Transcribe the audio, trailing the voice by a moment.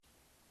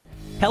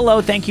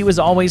Hello, thank you as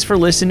always for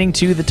listening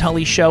to The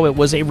Tully Show. It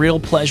was a real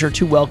pleasure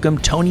to welcome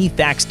Tony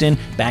Thaxton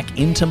back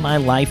into my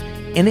life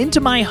and into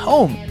my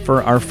home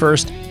for our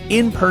first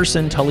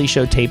in-person Tully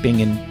Show taping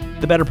in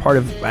the better part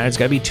of, it's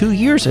got to be 2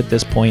 years at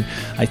this point.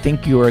 I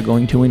think you are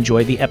going to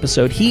enjoy the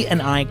episode he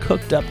and I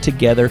cooked up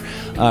together.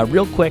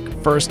 Real quick,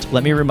 first,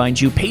 let me remind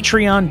you,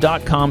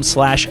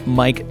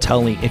 patreon.com/Mike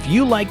Tully. If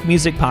you like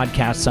music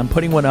podcasts, I'm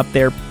putting one up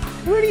there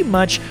pretty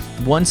much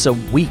once a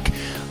week.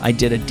 I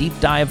did a deep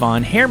dive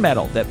on hair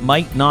metal that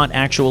might not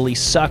actually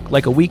suck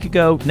like a week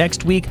ago.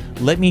 Next week,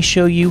 let me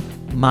show you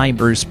my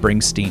Bruce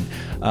Springsteen.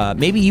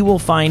 Maybe you will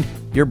find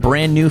your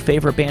brand new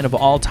favorite band of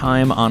all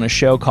time on a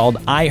show called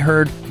I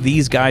Heard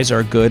These Guys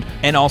Are Good.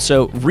 And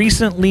also,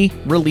 recently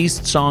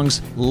released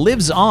songs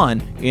lives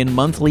on in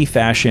monthly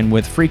fashion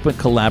with frequent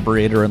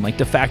collaborator and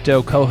de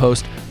facto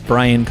co-host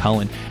Brian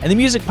Cullen. And the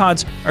music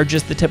pods are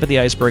just the tip of the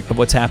iceberg of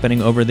what's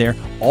happening over there.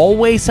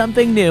 Always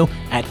something new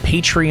at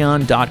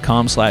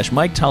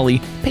patreon.com/Mike Tully,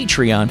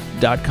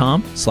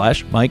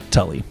 patreon.com/Mike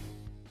Tully.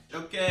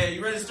 Okay,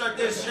 you ready to start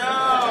this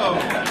show?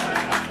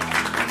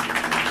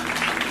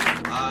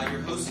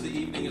 Your host of the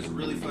evening is a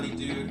really funny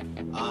dude.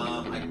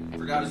 I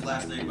forgot his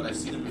last name, but I've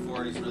seen him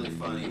before, and he's really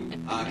funny.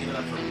 Give it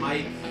up for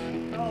Mike.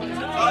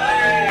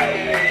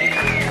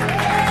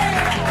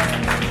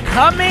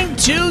 Coming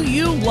to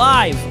you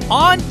live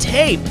on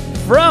tape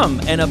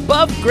from an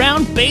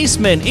above-ground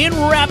basement in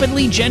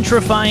rapidly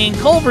gentrifying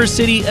Culver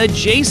City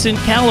adjacent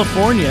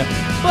California,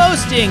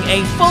 boasting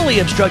a fully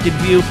obstructed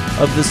view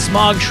of the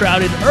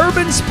smog-shrouded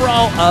urban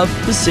sprawl of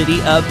the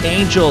City of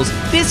Angels.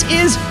 This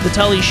is The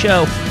Tully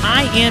Show.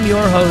 I am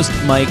your host,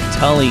 Mike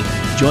Tully.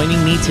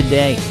 Joining me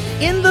today,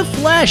 in the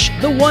flesh,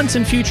 the once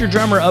and future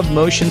drummer of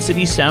Motion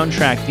City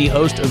Soundtrack, the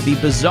host of the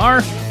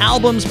Bizarre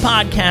Albums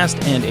podcast,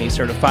 and a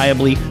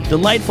certifiably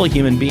delightful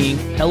human being.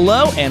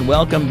 Hello and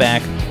welcome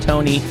back,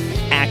 Tony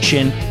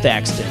Action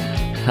Thaxton.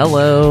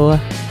 Hello,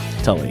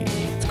 Tully.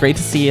 It's great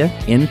to see you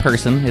in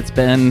person. It's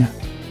been...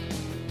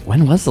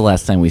 When was the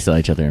last time we saw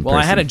each other in person?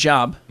 Well, I had a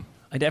job.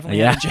 I definitely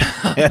had a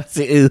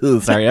job.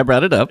 Ooh, sorry, I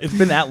brought it up. It's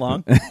been that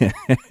long.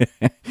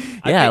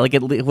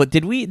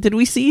 Did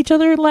we see each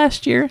other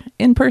last year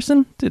in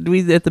person? Did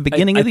we at the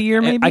beginning of the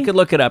year? Maybe I could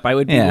look it up. I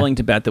would be willing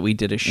to bet that we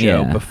did a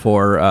show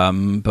before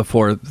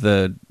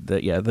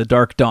the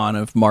dark dawn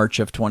of March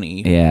of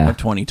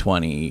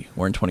 2020.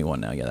 We're in 21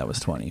 now. Yeah, that was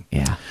 20.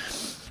 Yeah.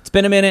 It's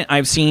been a minute.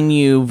 I've seen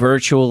you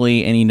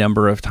virtually any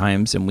number of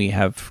times, and we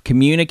have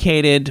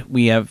communicated.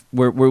 We've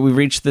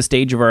reached the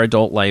stage of our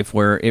adult life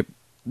where it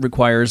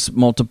requires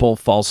multiple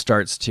false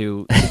starts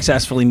to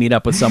successfully meet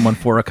up with someone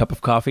for a cup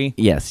of coffee.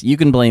 Yes, you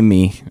can blame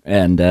me,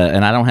 and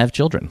I don't have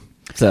children,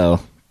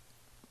 so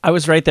I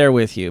was right there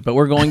with you. But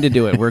we're going to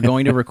do it. We're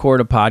going to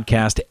record a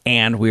podcast,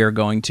 and we are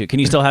going to. Can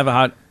you still have a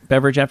hot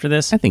beverage after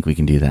this? I think we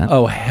can do that.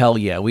 Oh, hell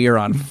yeah. We are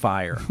on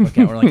fire.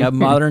 Okay, we're like a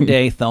modern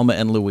day Thelma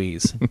and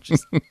Louise.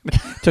 Just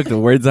took the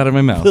words out of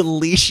my mouth. The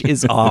leash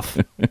is off.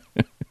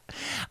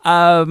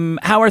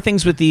 How are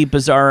things with the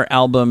Bizarre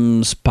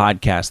Albums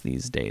podcast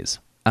these days?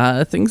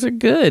 Things are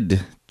good.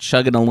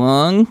 Chugging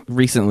along.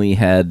 Recently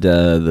had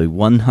the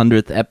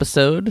 100th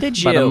episode. Did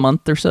you? About a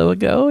month or so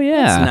ago.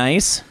 Yeah. That's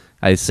nice.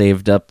 I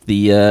saved up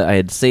I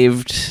had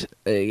saved,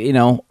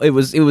 it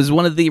was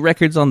one of the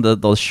records on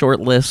the short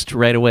list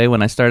right away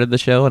when I started the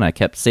show, and I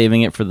kept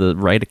saving it for the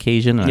right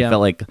occasion, and I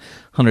felt like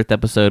 100th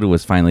episode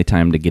was finally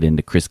time to get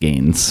into Chris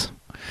Gaines.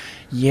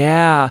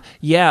 Yeah.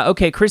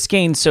 Okay, Chris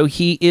Gaines, so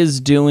he is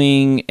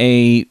doing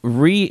a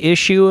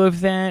reissue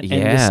of that,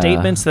 and the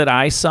statements that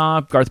I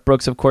saw, Garth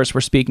Brooks, of course,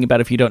 we're speaking about.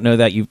 If you don't know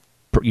that,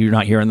 you're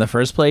not here in the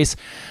first place.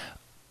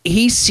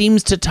 He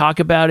seems to talk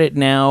about it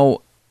now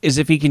as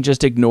if he can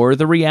just ignore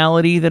the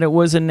reality that it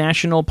was a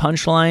national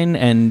punchline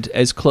and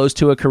as close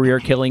to a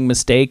career-killing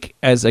mistake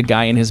as a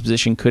guy in his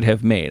position could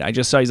have made. I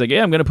just saw, he's like,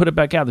 yeah, I'm going to put it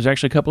back out. There's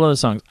actually a couple other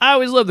songs. I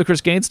always love the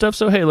Chris Gaines stuff,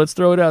 so hey, let's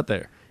throw it out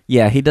there.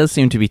 Yeah, he does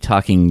seem to be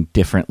talking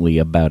differently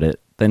about it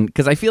than,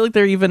 because I feel like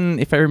there even,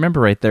 if I remember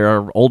right, there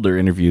are older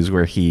interviews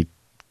where he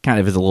kind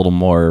of is a little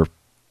more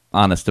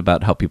honest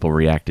about how people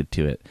reacted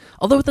to it.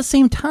 Although at the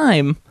same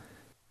time,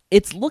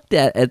 it's looked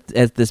at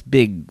as this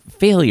big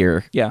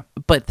failure. Yeah.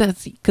 But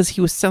that's because he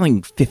was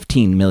selling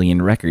 15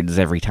 million records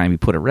every time he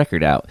put a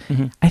record out.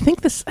 Mm-hmm. I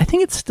think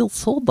it's still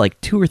sold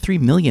like 2 or 3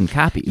 million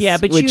copies. Yeah,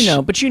 but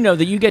you know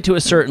that you get to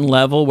a certain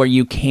level where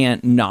you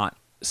can't not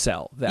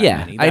sell that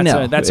many. I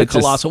know. That's a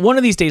colossal. One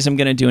of these days I'm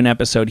going to do an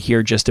episode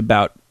here just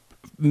about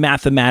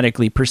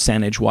mathematically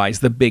percentage-wise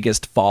the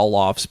biggest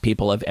fall-offs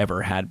people have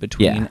ever had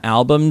between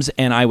albums,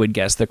 and I would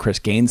guess the Chris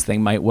Gaines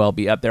thing might well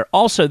be up there.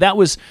 Also, that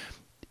was,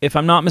 if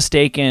I'm not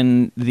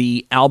mistaken,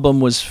 the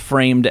album was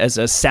framed as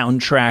a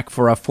soundtrack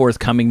for a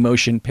forthcoming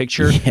motion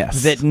picture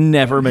that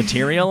never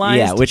materialized.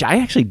 Yeah, which I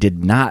actually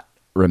did not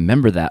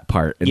remember that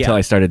part until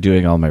I started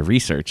doing all my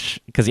research.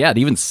 Because, it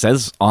even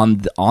says on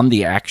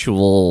the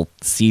actual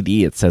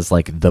CD, it says,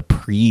 like, the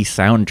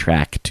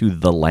pre-soundtrack to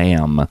The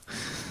Lamb.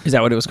 Is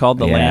that what it was called?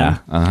 The Lamb?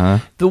 Uh-huh.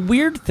 The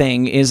weird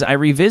thing is I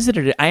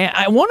revisited it.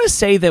 I want to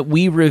say that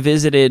we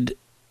revisited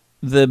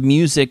the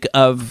music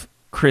of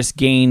Chris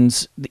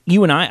Gaines,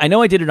 you and I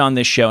know I did it on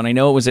this show, and I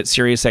know it was at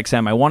Sirius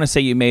XM. I want to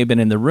say you may have been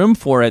in the room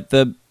for it.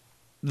 The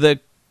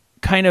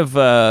kind of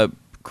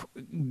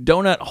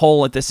donut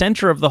hole at the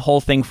center of the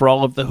whole thing for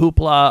all of the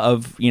hoopla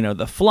of,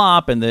 the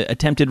flop and the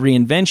attempted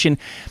reinvention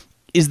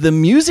is the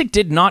music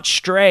did not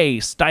stray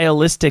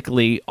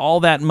stylistically all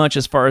that much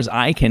as far as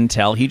I can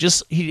tell.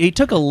 He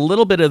took a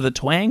little bit of the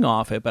twang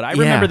off it, but I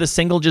remember the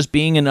single just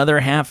being another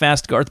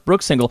half-assed Garth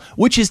Brooks single,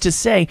 which is to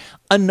say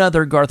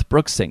another Garth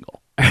Brooks single.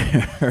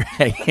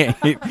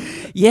 Right.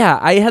 Yeah,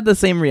 I had the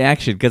same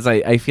reaction because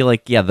I feel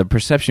like, the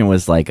perception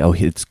was like, oh,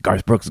 it's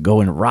Garth Brooks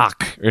going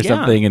rock or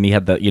something, and he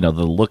had the the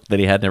look that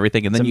he had and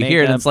everything, and then you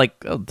hear it and it's like,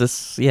 oh,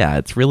 this,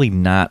 it's really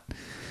not.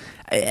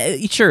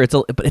 Sure,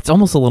 but it's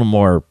almost a little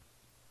more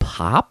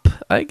pop,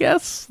 I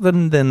guess,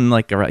 than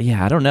like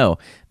I don't know.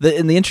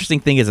 And the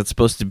interesting thing is it's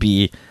supposed to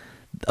be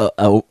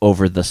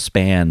over the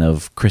span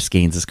of Chris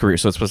Gaines' career,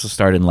 so it's supposed to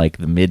start in like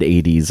the mid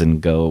 80s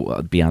and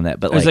go beyond that.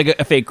 But it was like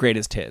a fake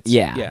greatest hits.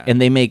 Yeah. And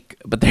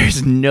but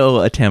there's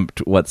no attempt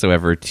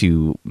whatsoever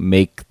to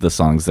make the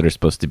songs that are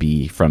supposed to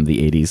be from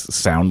the 80s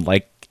sound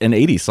like an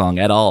 80s song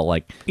at all.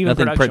 Like even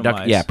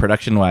production-wise.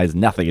 Production-wise,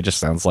 nothing. It just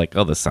sounds like,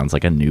 oh, this sounds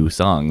like a new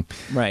song.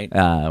 Right.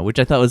 Which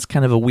I thought was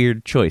kind of a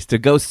weird choice to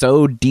go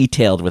so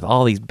detailed with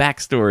all these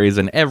backstories,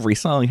 and every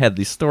song had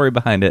the story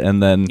behind it,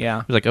 and then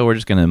it was like, oh, we're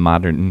just going to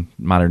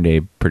modern day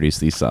produce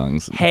these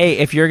songs. Hey,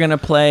 if you're going to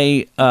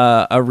play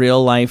a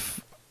real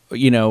life,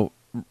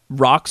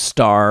 rock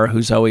star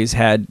who's always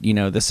had,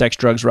 the sex,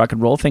 drugs, rock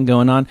and roll thing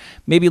going on,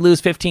 maybe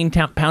lose 15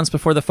 pounds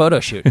before the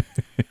photo shoot.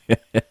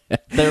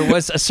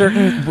 There's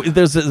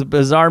a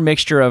bizarre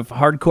mixture of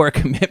hardcore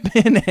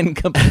commitment and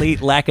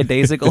complete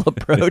lackadaisical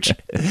approach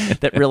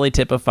that really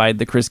typified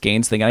the Chris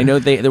Gaines thing. I know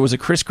there was a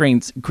Chris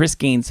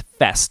Gaines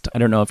fest. I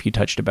don't know if you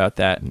touched about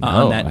that. No.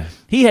 On that.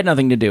 He had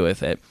nothing to do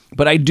with it.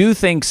 But I do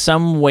think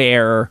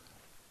somewhere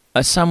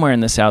in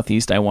the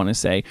Southeast, I want to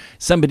say,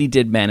 somebody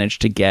did manage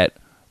to get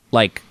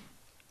like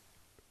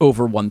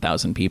over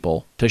 1,000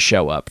 people to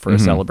show up for a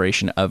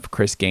celebration of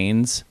Chris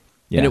Gaines.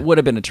 Yeah. And it would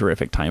have been a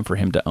terrific time for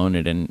him to own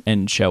it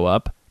and show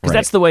up. Because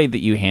that's the way that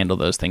you handle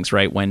those things,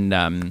 right?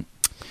 When,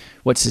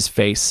 what's his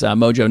face?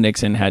 Mojo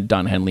Nixon had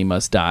Don Henley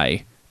Must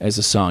Die as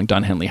a song.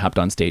 Don Henley hopped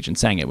on stage and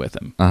sang it with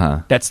him.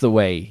 That's the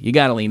way. You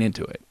got to lean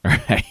into it.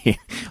 Right.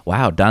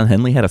 Wow, Don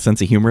Henley had a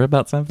sense of humor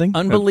about something?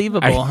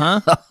 Unbelievable,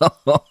 huh?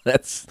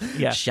 That's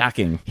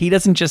shocking. He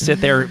doesn't just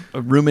sit there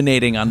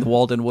ruminating on the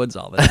Walden Woods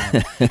all the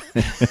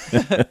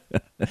time.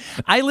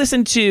 I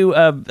listened to,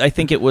 I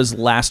think it was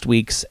last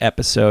week's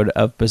episode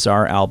of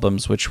Bizarre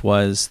Albums, which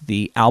was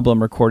the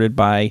album recorded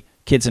by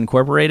Kids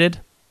Incorporated.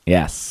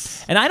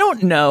 Yes. And I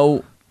don't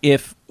know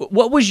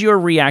what was your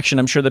reaction?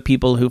 I'm sure the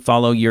people who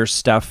follow your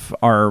stuff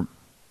are,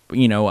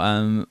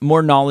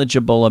 more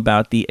knowledgeable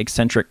about the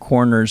eccentric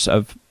corners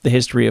of the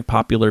history of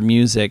popular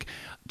music.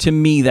 To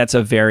me, that's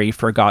a very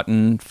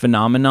forgotten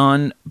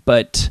phenomenon.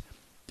 But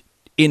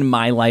in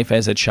my life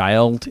as a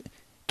child,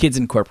 Kids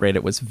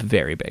Incorporated was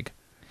very big.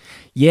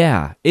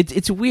 Yeah,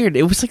 it's weird.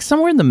 It was like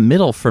somewhere in the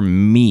middle for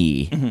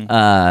me.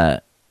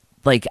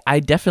 Like, I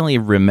definitely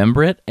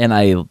remember it, and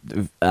I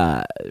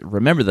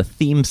remember the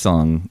theme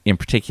song in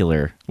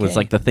particular was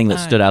like the thing that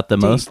stood out the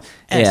most.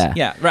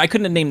 Yeah. Right. I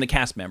couldn't have named the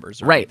cast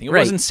members. Or anything. It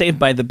wasn't Saved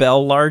by the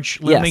Bell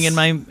looming in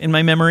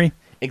my memory.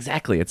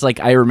 Exactly. It's like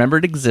I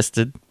remembered it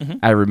existed.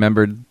 I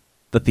remembered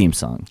the theme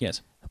song.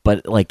 Yes.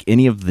 But like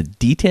any of the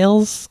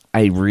details,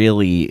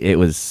 it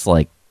was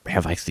like,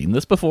 have I seen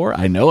this before?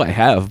 I know I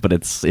have, but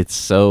it's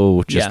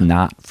so just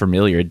not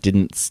familiar. It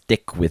didn't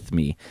stick with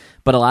me.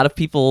 But a lot of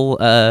people,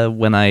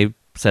 when I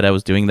said I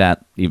was doing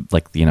that,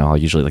 I'll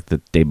usually like the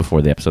day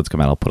before the episodes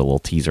come out, I'll put a little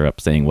teaser up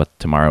saying what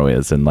tomorrow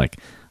is, and like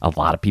a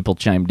lot of people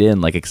chimed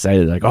in, like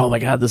excited, like, oh my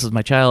God, this is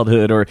my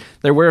childhood. Or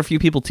there were a few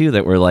people too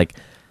that were like,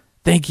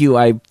 thank you,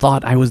 I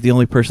thought I was the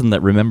only person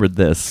that remembered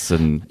this.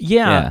 And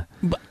yeah.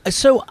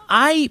 So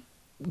I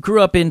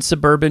grew up in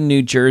suburban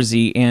New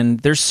Jersey,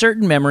 and there's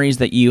certain memories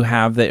that you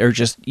have that are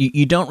just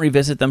you don't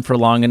revisit them for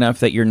long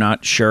enough that you're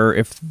not sure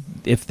if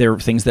they're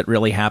things that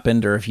really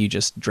happened or if you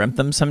just dreamt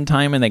them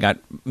sometime and they got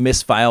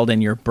misfiled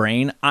in your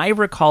brain. I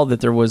recall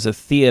that there was a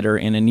theater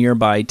in a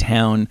nearby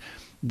town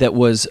that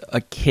was a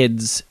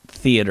kids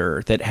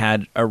theater that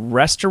had a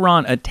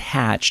restaurant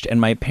attached, and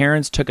my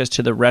parents took us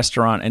to the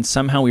restaurant, and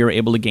somehow we were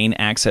able to gain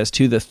access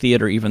to the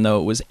theater even though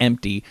it was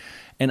empty.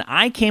 And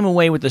I came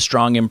away with the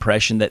strong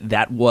impression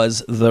that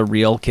was the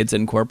real Kids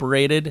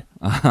Incorporated,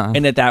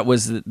 and that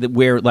was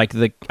where, like,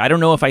 I don't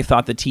know if I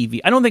thought the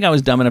TV... I don't think I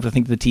was dumb enough to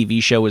think the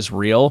TV show was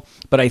real,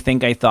 but I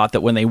think I thought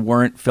that when they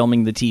weren't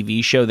filming the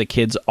TV show, the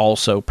kids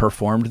also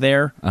performed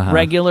there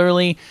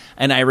regularly.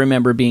 And I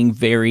remember being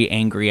very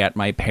angry at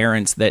my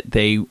parents that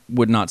they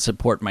would not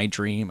support my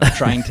dream of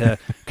trying to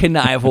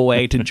connive a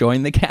way to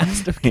join the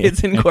cast of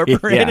Kids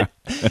Incorporated.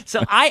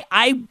 So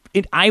I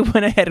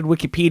went ahead and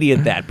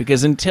Wikipedia'd that,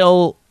 because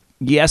until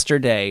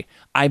yesterday,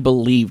 I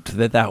believed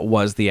that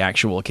was the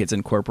actual Kids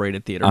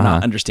Incorporated theater,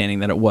 not understanding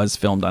that it was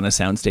filmed on a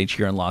soundstage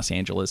here in Los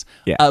Angeles.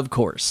 Yeah. Of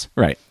course.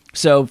 Right.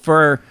 So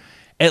for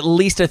at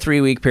least a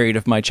 3-week period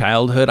of my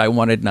childhood, I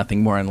wanted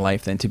nothing more in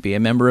life than to be a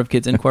member of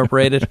Kids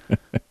Incorporated.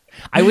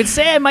 I would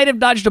say I might have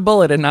dodged a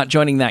bullet in not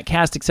joining that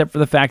cast, except for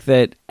the fact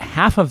that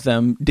half of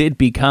them did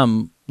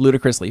become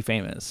ludicrously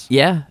famous.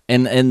 Yeah,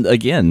 and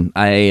again,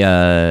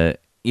 I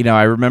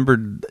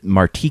remembered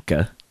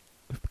Martika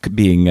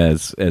being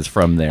as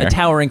from there. A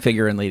towering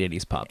figure in late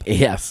 80s pop.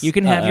 Yes. You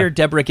can have your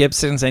Deborah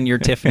Gibsons and your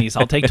Tiffany's.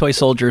 I'll take Toy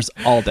Soldiers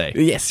all day.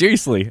 Yeah,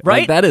 seriously.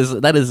 Right?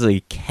 Like, that is a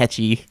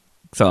catchy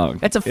song.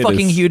 That's a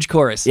fucking huge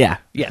chorus. Yeah.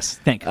 Yes.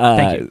 Thank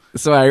you.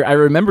 So I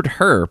remembered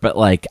her, but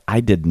like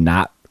I did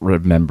not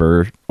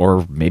remember,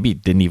 or maybe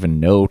didn't even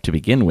know to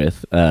begin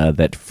with,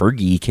 that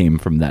Fergie came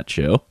from that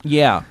show.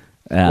 Yeah.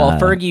 Well,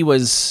 Fergie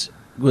was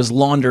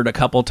laundered a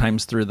couple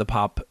times through the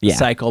pop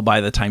cycle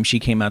by the time she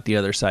came out the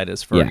other side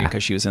as Fergie,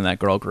 because she was in that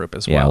girl group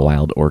as well. Yeah,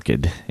 Wild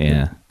Orchid.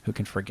 Yeah. Who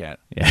can forget?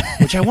 Yeah.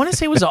 Which I want to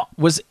say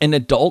was an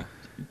adult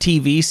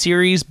TV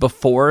series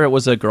before it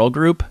was a girl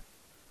group.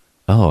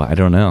 Oh, I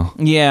don't know.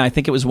 Yeah, I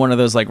think it was one of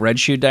those like Red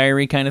Shoe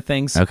Diary kind of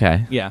things.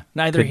 Okay. Yeah,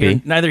 neither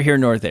here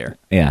nor there.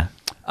 Yeah.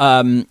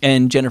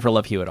 And Jennifer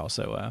Love Hewitt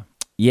also.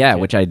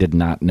 Which I did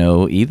not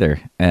know either.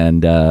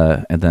 And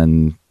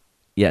then,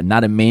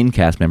 not a main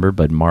cast member,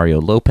 but Mario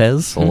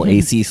Lopez, old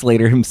AC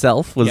Slater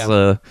himself,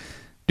 was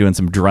doing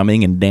some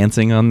drumming and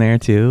dancing on there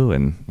too.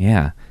 And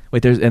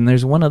wait,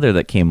 there's one other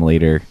that came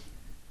later.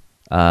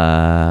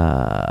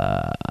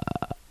 I'm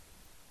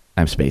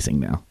spacing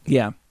now.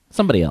 Yeah.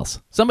 Somebody else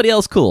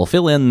cool.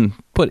 Fill in,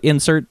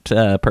 insert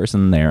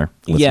person there.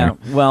 Listener. Yeah,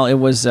 well, it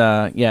was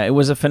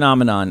a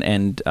phenomenon,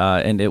 and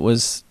it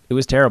was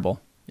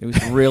terrible. It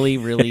was really,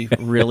 really,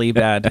 really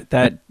bad.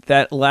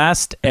 That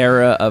last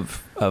era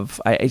of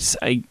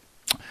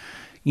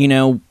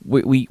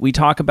we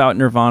talk about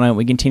Nirvana,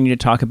 we continue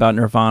to talk about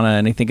Nirvana,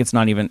 and I think it's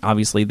not even,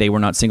 obviously they were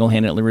not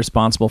single-handedly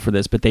responsible for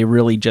this, but they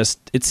really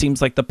it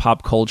seems like the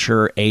pop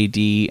culture AD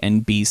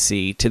and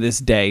BC to this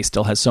day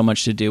still has so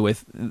much to do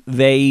with,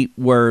 they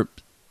were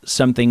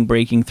something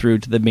breaking through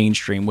to the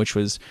mainstream, which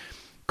was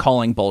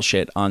calling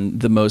bullshit on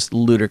the most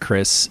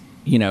ludicrous,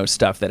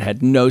 stuff that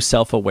had no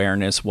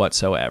self-awareness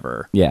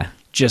whatsoever. Yeah.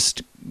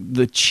 Just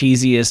the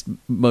cheesiest,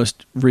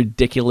 most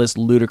ridiculous,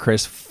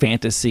 ludicrous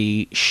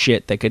fantasy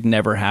shit that could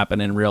never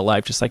happen in real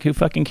life. Just like, who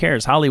fucking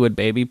cares? Hollywood,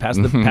 baby. Pass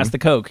the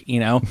coke,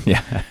 Yeah.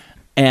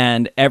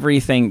 And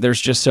everything.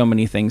 There's just so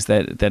many things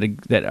that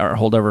are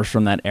holdovers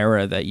from that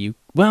era that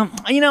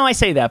I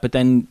say that, but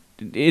then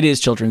it is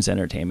children's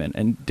entertainment,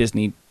 and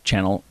Disney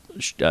Channel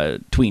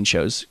tween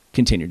shows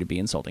continue to be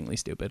insultingly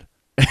stupid.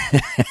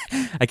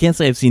 I can't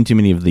say I've seen too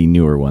many of the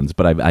newer ones,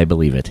 but I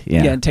believe it.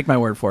 Yeah. Yeah, take my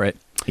word for it.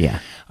 Yeah.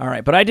 All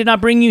right, but I did not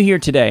bring you here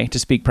today to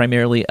speak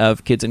primarily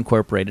of Kids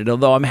Incorporated,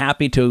 although I'm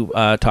happy to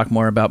talk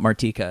more about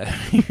Martika.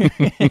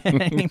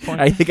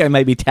 I think I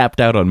might be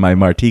tapped out on my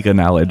Martika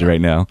knowledge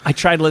right now. I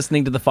tried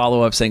listening to the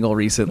follow-up single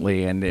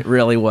recently, and it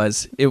really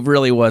was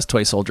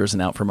Toy Soldiers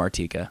and Out for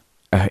Martika.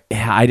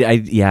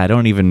 I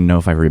don't even know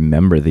if I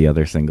remember the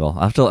other single.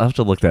 I'll have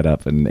to look that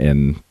up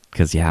and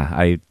because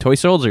Toy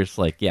Soldiers,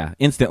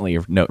 instantly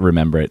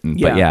remember it. But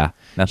nothing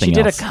else. She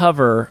did a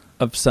cover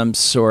of some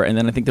sort, and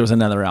then I think there was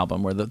another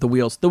album where the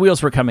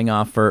wheels were coming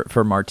off for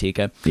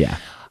Martika. Yeah.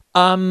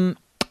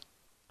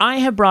 I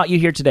have brought you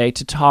here today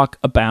to talk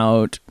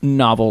about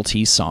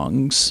novelty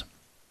songs,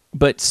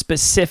 but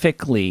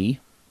specifically,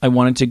 I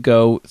wanted to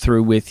go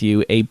through with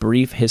you a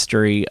brief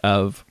history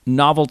of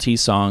novelty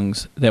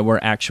songs that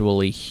were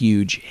actually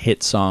huge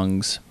hit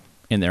songs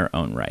in their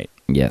own right.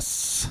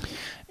 Yes.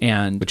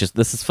 And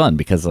this is fun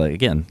because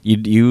again,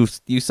 you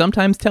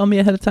sometimes tell me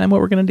ahead of time what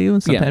we're going to do,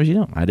 and sometimes you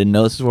don't. I didn't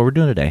know this is what we're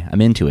doing today.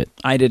 I'm into it.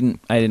 I didn't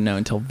know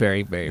until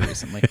very, very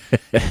recently.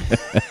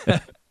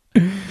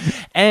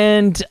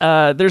 And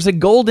there's a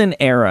golden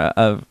era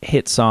of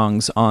hit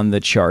songs on the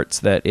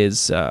charts that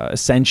is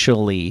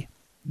essentially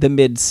the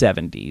mid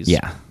 70s.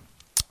 Yeah.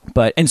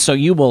 And so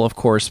you will, of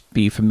course,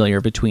 be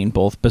familiar between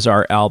both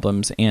Bizarre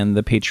albums and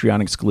the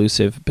Patreon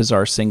exclusive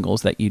Bizarre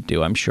singles that you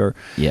do, I'm sure.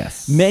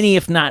 Yes. Many,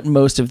 if not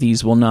most of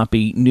these will not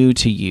be new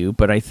to you,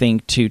 but I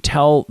think to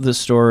tell the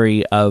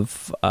story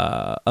of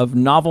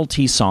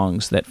novelty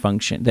songs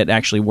that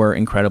actually were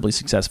incredibly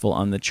successful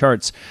on the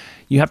charts,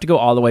 you have to go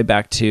all the way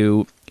back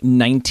to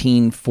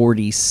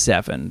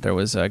 1947. There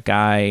was a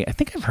guy, I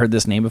think I've heard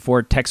this name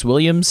before, Tex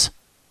Williams,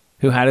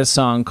 who had a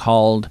song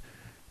called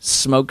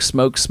Smoke,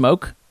 Smoke,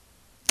 Smoke.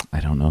 I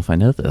don't know if I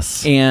know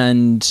this.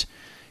 And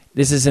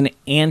this is an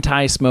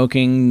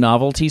anti-smoking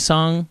novelty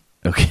song.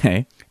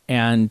 Okay.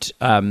 And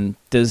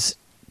does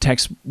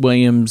Tex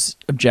Williams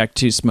object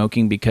to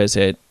smoking because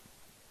it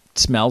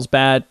smells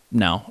bad?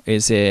 No.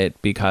 Is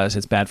it because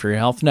it's bad for your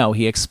health? No.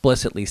 He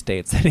explicitly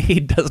states that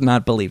he does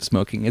not believe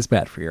smoking is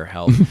bad for your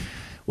health.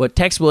 What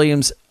Tex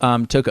Williams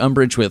took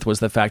umbrage with was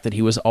the fact that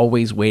he was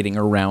always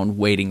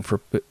waiting for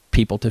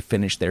people to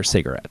finish their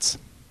cigarettes.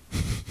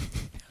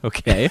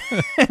 Okay.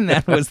 And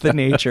that was the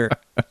nature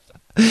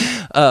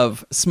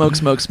of Smoke,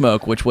 Smoke,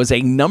 Smoke, which was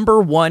a number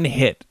one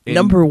hit. In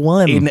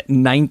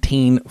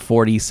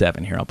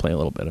 1947. Here, I'll play a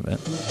little bit of it.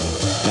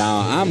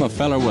 Now, I'm a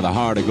feller with a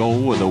heart of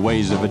gold, with the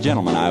ways of a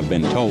gentleman, I've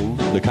been told.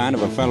 The kind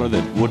of a feller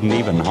that wouldn't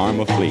even harm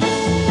a flea.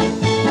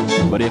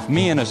 But if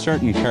me and a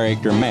certain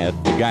character met,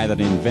 the guy that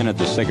invented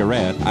the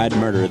cigarette, I'd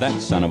murder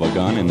that son of a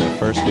gun in the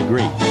first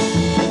degree.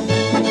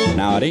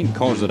 Now, it ain't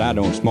 'cause that I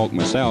don't smoke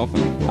myself,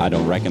 and I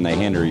don't reckon they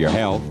hinder your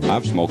health.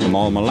 I've smoked them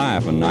all my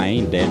life, and I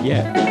ain't dead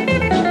yet.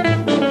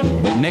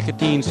 But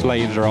nicotine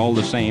slaves are all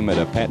the same at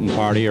a petting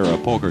party or a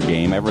poker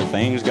game.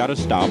 Everything's gotta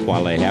stop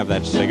while they have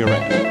that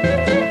cigarette.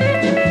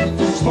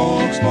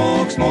 Smoke,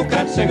 smoke, smoke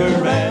that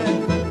cigarette.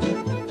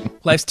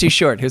 Life's too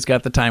short. Who's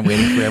got the time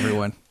waiting for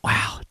everyone?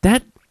 Wow,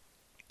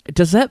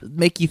 does that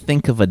make you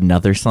think of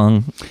another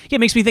song? Yeah, it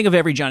makes me think of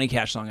every Johnny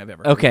Cash song I've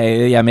ever heard.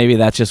 Okay, yeah, maybe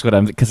that's just what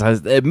I'm, because I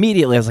was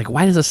like,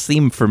 why does this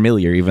seem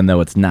familiar, even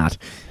though it's not?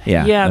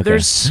 Yeah, okay.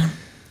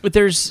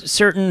 There's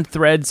certain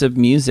threads of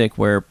music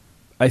where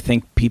I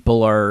think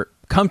people are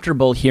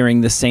comfortable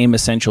hearing the same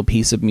essential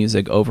piece of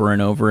music over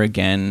and over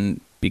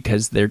again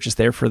because they're just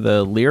there for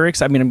the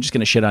lyrics. I mean, I'm just going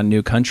to shit on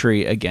New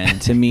Country again.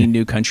 To me,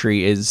 New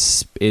Country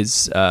is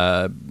it's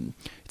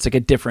like a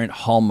different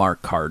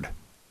Hallmark card.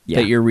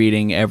 That you're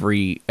reading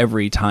every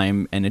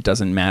time, and it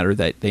doesn't matter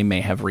that they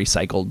may have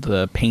recycled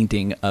the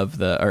painting of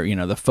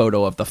the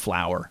photo of the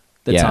flower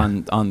that's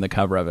on the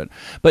cover of it.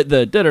 But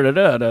the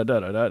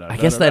I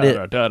guess that is.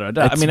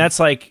 I mean, that's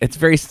like it's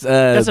very.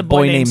 That's a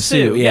boy named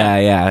Sue.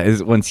 Yeah.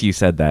 Is once you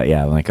said that,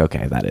 I'm like,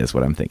 okay, that is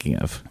what I'm thinking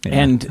of. Yeah.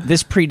 And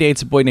this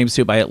predates A Boy Named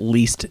Sue by at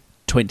least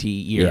 20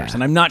 years,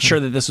 and I'm not sure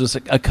that this was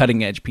a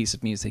cutting edge piece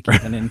of music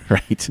even in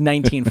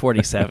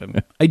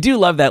 1947. I do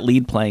love that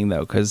lead playing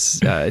though, because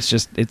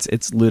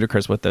it's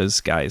ludicrous with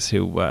those guys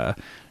who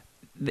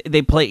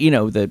they play.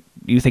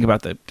 You think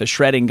about the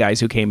shredding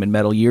guys who came in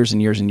metal years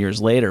and years and years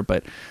later,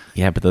 but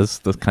those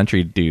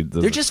country dudes,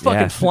 they're just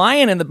fucking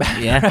flying in the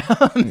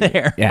background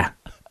there. Yeah.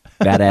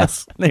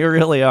 Badass. They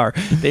really are,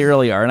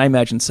 and I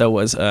imagine so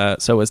was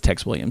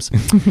Tex Williams.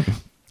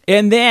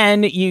 And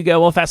then you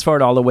go, fast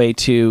forward all the way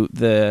to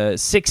the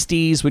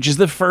 60s, which is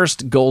the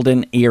first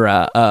golden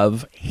era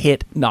of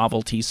hit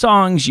novelty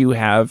songs. You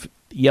have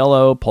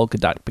Yellow, Polka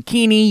Dot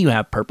Bikini, you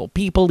have Purple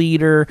People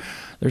Eater.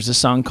 There's a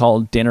song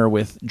called Dinner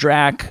with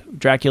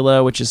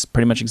Dracula, which is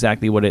pretty much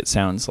exactly what it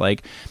sounds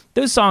like.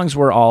 Those songs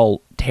were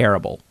all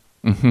terrible.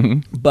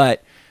 Mm-hmm.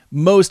 But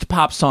most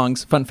pop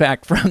songs, fun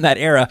fact, from that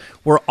era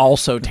were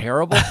also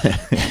terrible.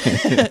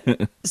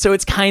 So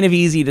it's kind of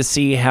easy to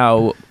see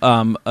how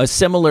a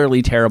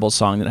similarly terrible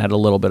song that had a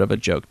little bit of a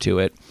joke to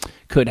it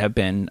could have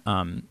been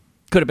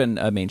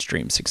a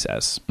mainstream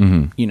success.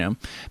 Mm-hmm.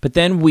 But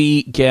then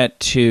we get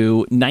to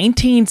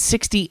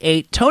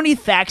 1968. Tony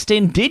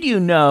Thaxton, did you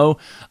know,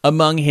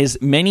 among his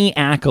many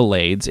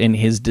accolades in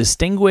his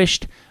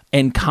distinguished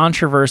and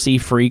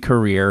controversy-free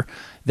career,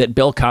 that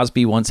Bill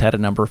Cosby once had a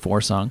number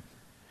 4 song?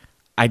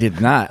 I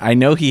did not. I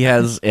know he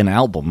has an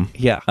album,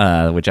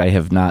 which I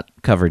have not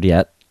covered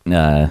yet.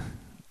 I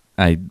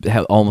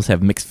almost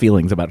have mixed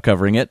feelings about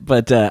covering it,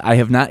 but I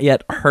have not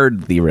yet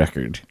heard the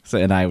record,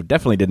 and I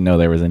definitely didn't know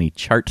there was any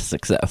chart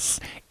success.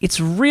 It's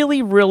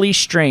really, really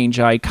strange.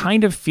 I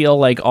kind of feel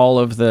like all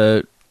of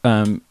the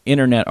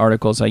internet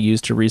articles I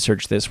used to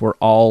research this were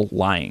all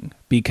lying,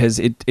 because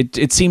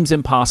it seems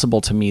impossible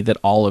to me that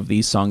all of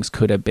these songs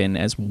could have been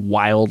as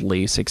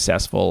wildly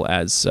successful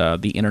as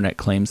the internet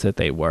claims that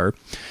they were.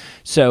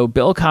 So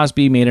Bill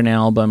Cosby made an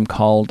album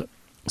called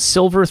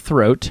Silver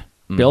Throat.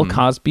 Mm-hmm. Bill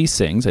Cosby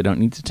Sings. I don't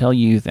need to tell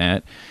you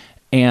that.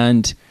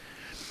 And,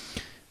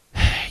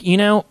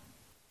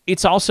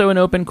 it's also an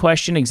open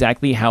question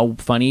exactly how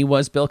funny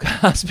was Bill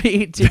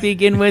Cosby to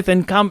begin with.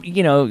 And,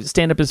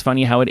 stand-up is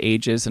funny how it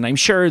ages. And I'm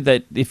sure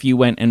that if you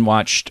went and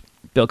watched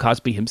Bill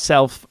Cosby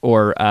himself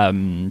or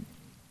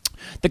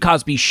The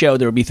Cosby Show,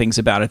 there would be things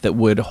about it that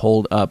would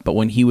hold up. But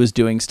when he was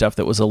doing stuff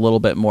that was a little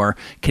bit more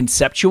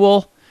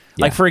conceptual,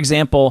 like, for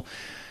example,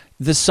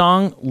 the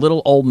song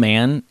Little Old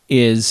Man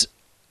is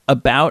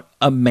about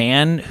a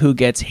man who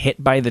gets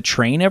hit by the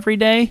train every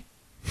day.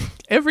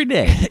 Every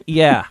day?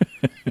 Yeah.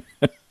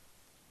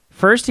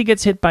 First he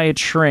gets hit by a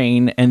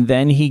train, and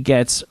then he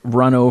gets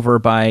run over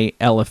by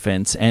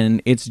elephants.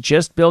 And it's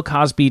just Bill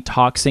Cosby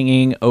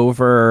singing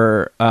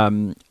over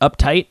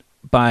Uptight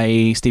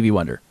by Stevie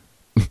Wonder.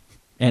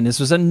 And this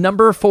was a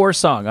number 4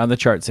 song on the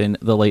charts in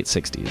the late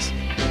 60s.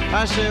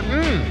 I said,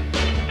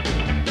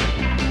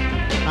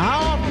 how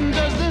often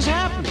does this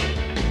happen?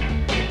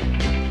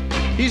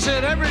 He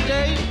said, every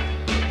day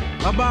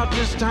about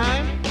this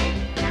time.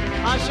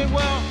 I said,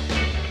 well,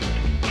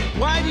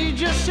 why do you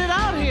just sit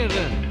out here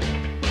then?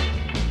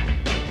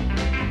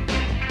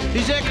 He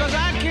said, because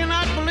I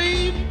cannot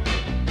believe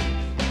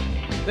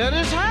that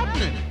it's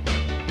happening.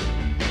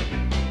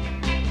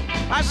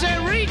 I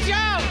said, reach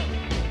out.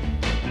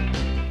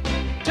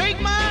 Take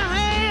my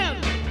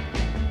hand.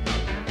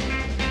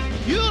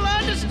 You'll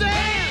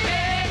understand.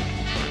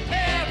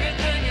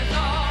 Everything is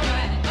all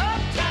right.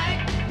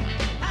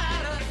 Uptight,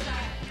 out of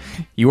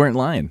sight. You weren't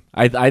lying.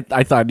 I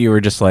thought you were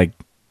just like,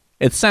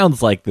 it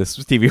sounds like this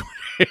Stevie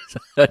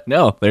Wonder.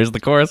 No, there's the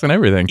chorus and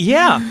everything.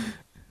 Yeah.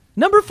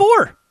 Number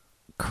 4.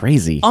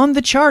 crazy. On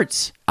the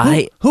charts.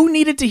 I- Who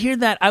needed to hear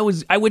that? I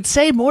would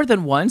say more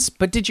than once,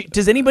 but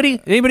was anybody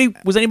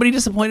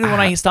disappointed when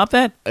I stopped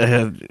that?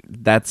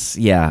 That's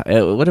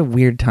what a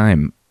weird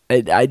time.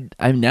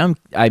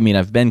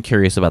 I've been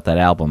curious about that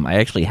album. I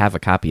actually have a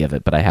copy of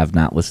it, but I have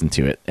not listened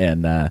to it.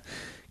 And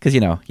because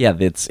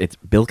it's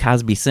Bill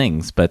Cosby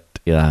sings, but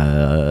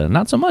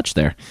not so much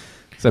there.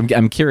 So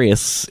I'm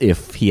curious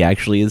if he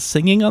actually is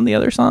singing on the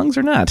other songs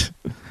or not.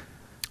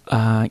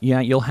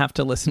 You'll have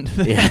to listen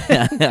to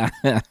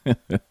that.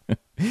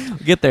 We'll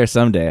get there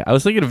someday. I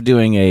was thinking of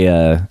doing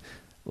a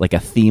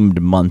themed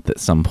month at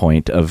some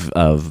point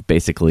of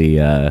basically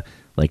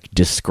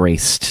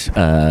disgraced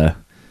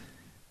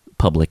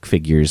public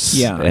figures.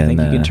 Yeah, I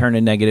think you can turn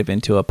a negative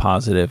into a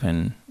positive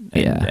and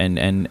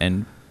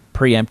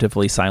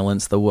preemptively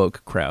silence the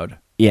woke crowd.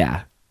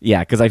 Yeah,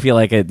 because I feel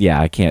like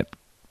I can't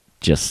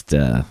just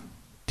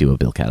do a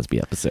Bill Cosby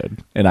episode.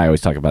 And I always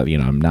talk about,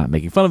 I'm not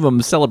making fun of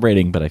him,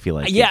 celebrating, but I feel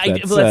like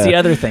that's the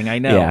other thing. I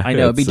know. Yeah, I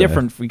know. It'd be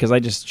different because I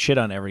just shit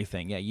on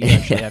everything. Yeah, you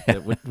actually have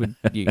to.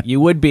 You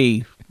would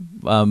be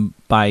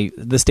by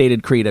the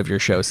stated creed of your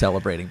show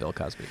celebrating Bill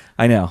Cosby.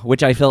 I know,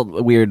 which I felt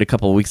weird a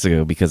couple of weeks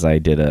ago because I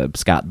did a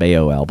Scott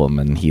Baio album,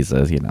 and he's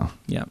a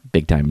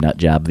big time nut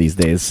job these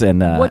days. And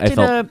what did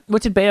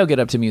Baio get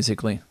up to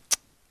musically?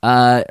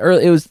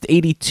 It was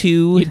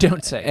 82. You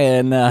don't say.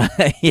 And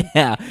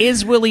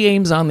Is Willie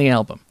Ames on the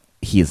album?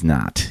 He is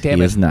not. Damn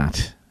he it. is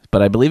not.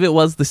 But I believe it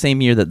was the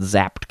same year that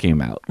Zapped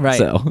came out. Right.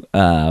 So,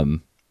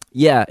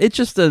 it's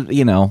just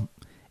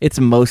it's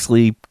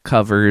mostly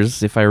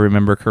covers, if I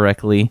remember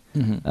correctly.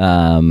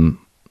 Mm-hmm.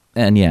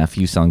 And a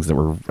few songs that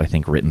were, I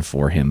think, written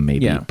for him,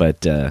 maybe. Yeah.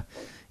 But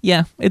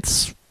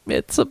it's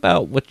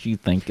about what you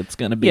think it's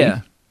going to be.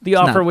 Yeah. The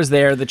offer was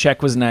there. The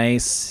check was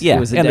nice. Yeah,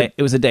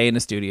 it was a day in the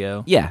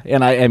studio. Yeah,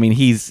 and I mean,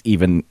 he's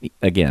even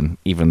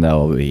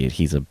though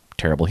he's a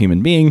terrible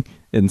human being,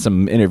 in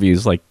some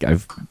interviews,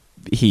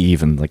 he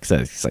even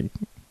says, he's like,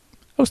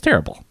 I was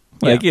terrible.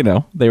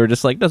 They were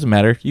just like, doesn't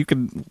matter.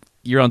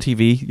 You're on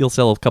TV. You'll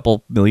sell a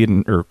couple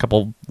million or a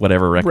couple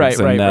whatever records.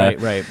 Right.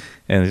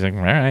 And he's like, all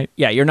right.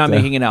 Yeah, you're not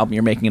making an album.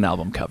 You're making an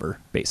album cover,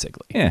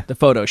 basically. Yeah. The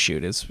photo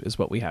shoot is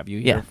what we have you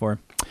here for.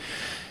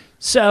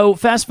 So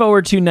fast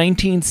forward to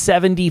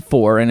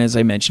 1974, and as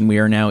I mentioned, we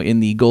are now in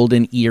the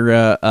golden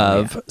era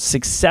of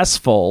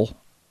successful,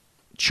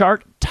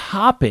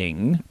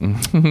 chart-topping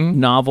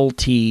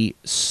novelty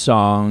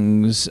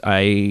songs.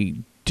 I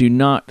do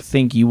not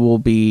think you will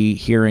be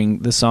hearing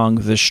the song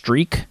 "The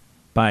Streak"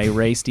 by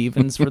Ray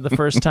Stevens for the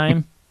first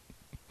time.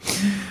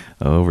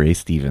 Oh, Ray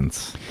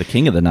Stevens, the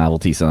king of the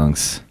novelty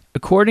songs.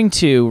 According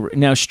to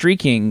now,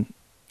 streaking,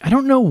 I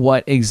don't know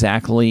what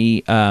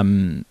exactly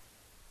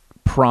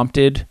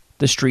prompted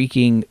the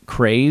streaking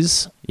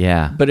craze.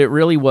 Yeah. But it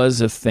really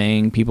was a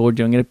thing. People were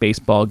doing it at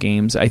baseball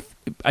games. I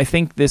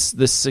think the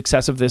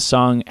success of this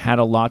song had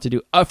a lot to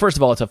do. First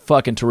of all, it's a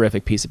fucking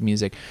terrific piece of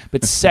music.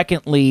 But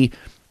secondly,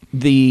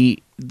 the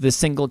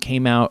single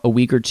came out a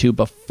week or two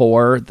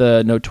before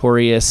the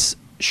Notorious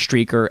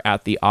Streaker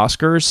at the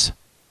Oscars.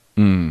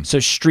 So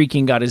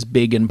streaking got as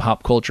big in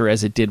pop culture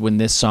as it did when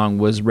this song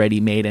was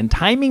ready-made. And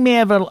timing may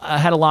have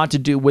had a lot to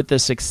do with the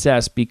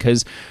success,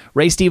 because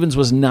Ray Stevens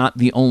was not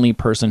the only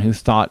person who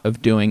thought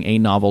of doing a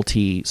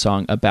novelty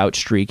song about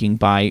streaking.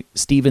 By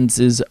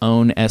Stevens'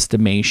 own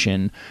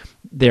estimation,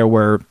 there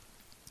were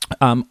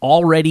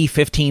already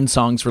 15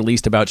 songs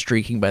released about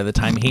streaking by the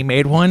time he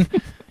made one.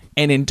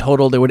 And in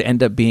total, there would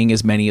end up being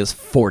as many as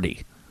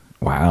 40.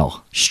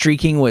 Wow.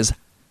 Streaking was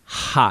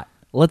hot.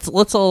 Let's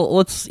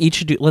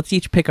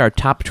each pick our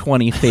top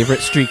 20 favorite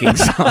streaking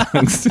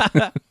songs.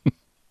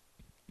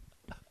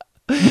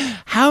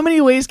 How many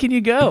ways can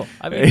you go?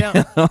 I mean, no.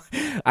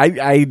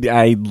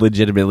 I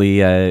legitimately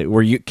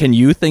can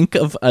you think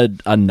of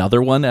another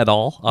one at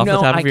all off the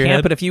top of your head? I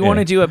can't, but if you want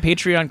to do a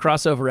Patreon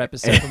crossover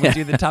episode and we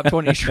do the top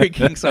 20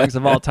 streaking songs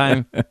of all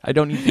time, I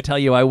don't need to tell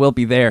you, I will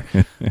be there.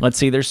 Let's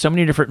see, there's so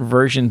many different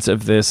versions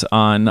of this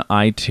on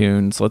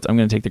iTunes. I'm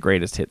going to take the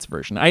greatest hits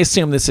version. I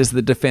assume this is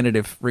the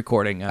definitive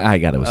recording of, I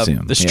got to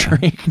assume the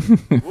streak.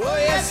 Well,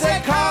 yes, they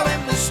call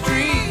him the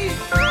street.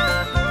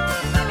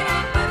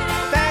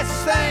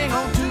 Fastest thing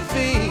on 2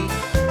 feet.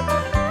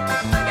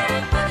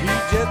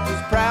 He's just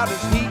as proud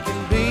as he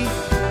can be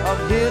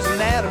of his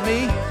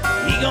anatomy.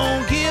 He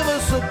gon' give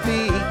us a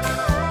peek.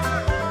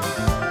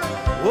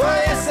 Well,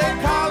 yes, they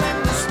call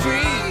him the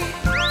street.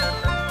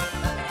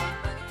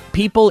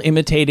 People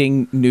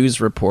imitating news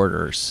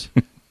reporters.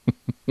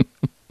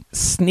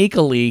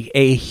 Sneakily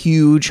a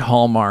huge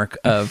hallmark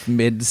of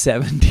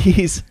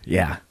mid-70s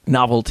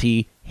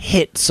novelty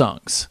hit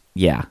songs.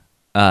 Yeah.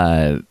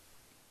 Well,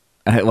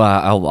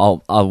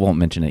 I won't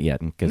mention it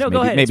yet because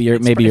go ahead. Maybe you're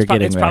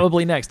getting it's there.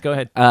 Probably next. Go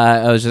ahead.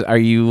 Are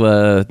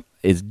you?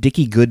 Is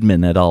Dickie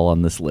Goodman at all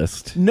on this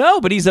list? No,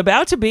 but he's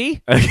about to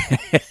be.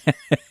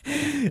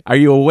 Are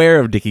you aware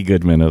of Dickie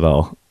Goodman at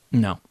all?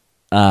 No.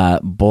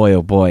 Boy,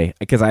 oh boy,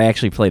 because I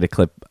actually played a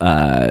clip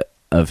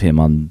of him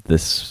on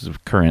this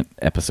current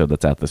episode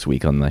that's out this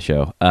week on the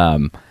show.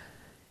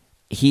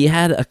 He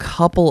had a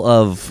couple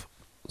of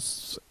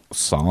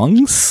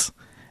songs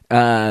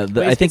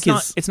I think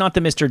it's not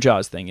the Mr.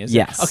 Jaws thing, is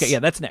yes. it? Okay, yeah,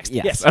 that's next.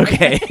 Yes.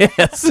 Okay.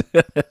 Yes.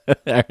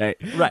 All right.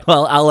 Right.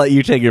 Well, I'll let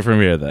you take it from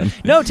here then.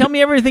 No, tell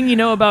me everything you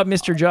know about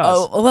Mr.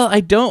 Jaws. Oh, well, I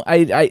don't.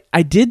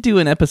 I did do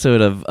an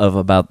episode of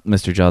about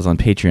Mr. Jaws on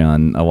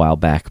Patreon a while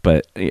back,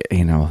 but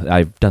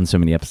I've done so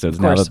many episodes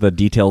now that the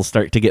details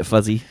start to get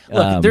fuzzy.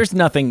 Look, there's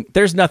nothing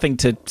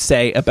to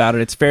say about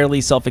it. It's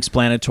fairly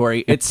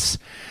self-explanatory. It's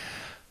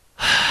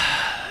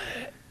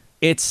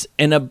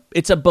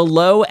a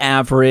below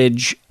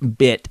average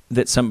bit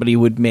that somebody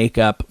would make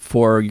up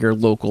for your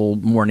local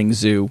morning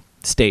zoo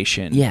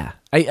station. Yeah,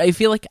 I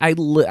feel like I'm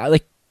not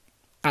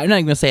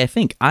even gonna say I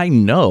think I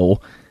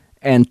know,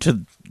 and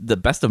to the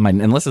best of my,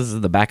 unless this is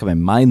in the back of my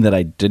mind that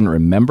I didn't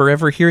remember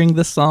ever hearing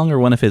this song or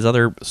one of his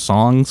other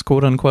songs,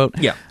 quote unquote.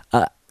 Yeah,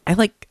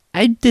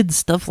 I did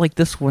stuff like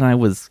this when I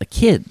was a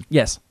kid.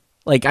 Yes.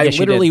 Like I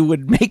literally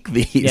would make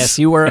these. Yes,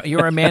 you were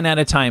a man at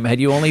a time.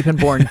 Had you only been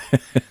born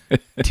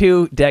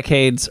 2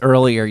 decades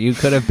earlier, you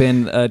could have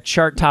been a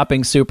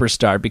chart-topping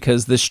superstar,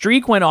 because the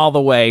streak went all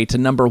the way to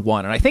number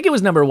 1, and I think it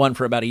was number 1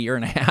 for about a year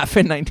and a half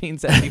in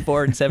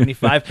 1974 and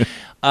 75.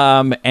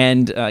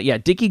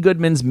 Dickie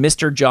Goodman's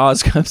Mr.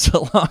 Jaws comes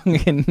along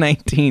in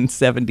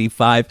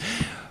 1975,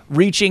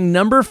 reaching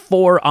number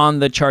 4 on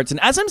the charts. And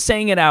as I'm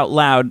saying it out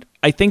loud,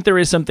 I think there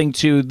is something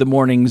to the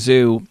morning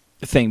zoo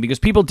thing, because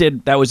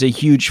that was a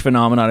huge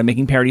phenomenon of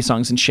making parody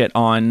songs and shit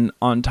on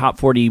top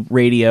 40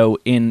 radio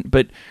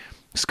but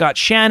Scott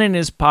Shannon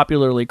is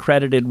popularly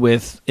credited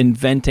with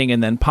inventing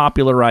and then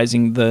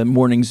popularizing the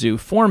morning zoo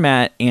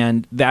format,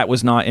 and that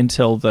was not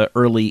until the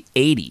early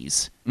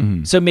 80s.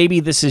 Mm-hmm. So maybe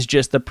this is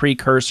just the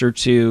precursor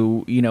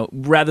to,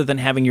 rather than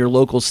having your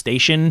local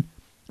station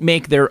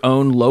make their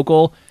own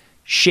local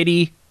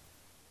shitty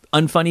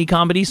unfunny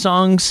comedy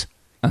songs,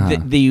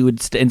 that you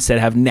would instead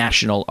have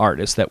national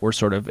artists that were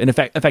sort of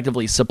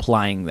effectively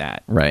supplying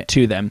that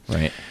to them.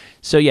 Right.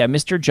 So yeah,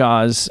 Mr.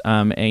 Jaws,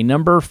 a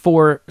number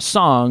 4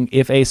 song,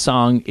 if a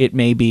song it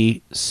may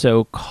be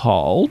so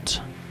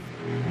called.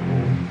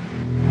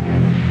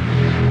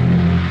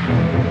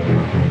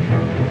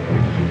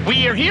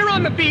 We are here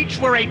on the beach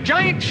where a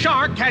giant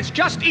shark has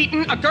just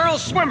eaten a girl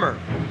swimmer.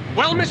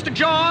 Well, Mr.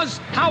 Jaws,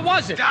 how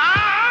was it?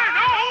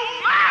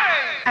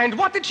 And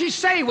what did she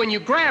say when you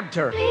grabbed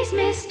her? Please,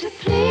 mister,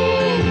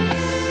 please.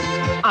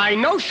 I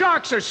know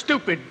sharks are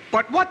stupid,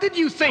 but what did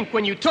you think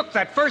when you took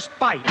that first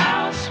bite?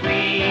 How sweet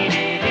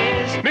it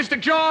is. Mr.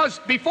 Jaws,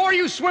 before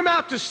you swim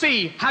out to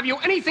sea, have you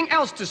anything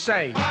else to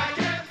say?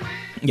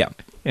 Yeah.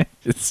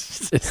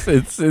 It's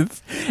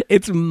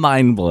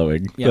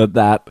mind-blowing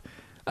that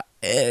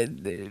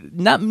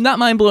not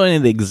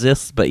mind-blowing that it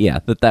exists, but yeah,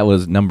 that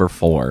was number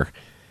 4.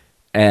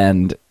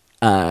 And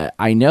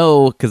I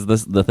know, because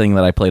the thing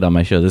that I played on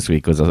my show this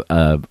week was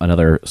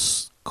another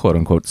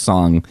quote-unquote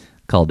song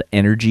called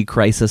Energy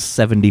Crisis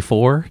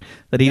 74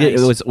 that he did,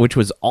 which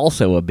was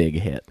also a big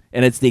hit.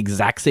 And it's the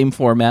exact same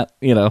format,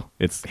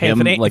 it's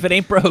him. If it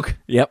ain't broke.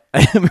 Yep.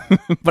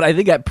 But I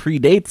think that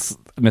predates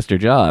Mr.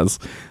 Jaws.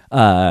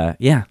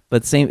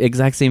 But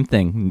exact same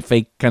thing.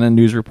 Fake kind of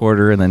news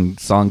reporter and then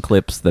song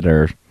clips that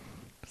are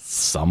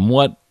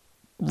somewhat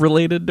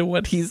related to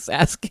what he's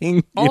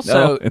asking.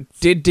 Also,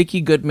 did Dickie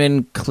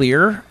Goodman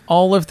clear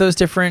all of those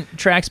different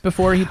tracks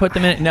before he put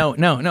them in? No.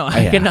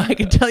 I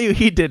can tell you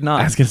he did not.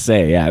 I was gonna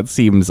say, it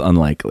seems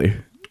unlikely.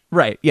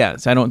 Right. Yeah.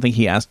 So I don't think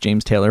he asked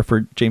James Taylor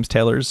for James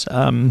Taylor's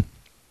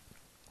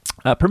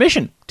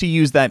permission to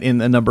use that in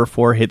the number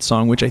 4 hit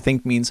song, which I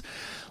think means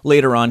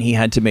later on he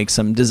had to make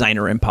some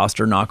designer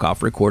imposter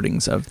knockoff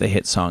recordings of the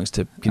hit songs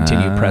to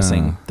continue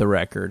pressing the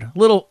record.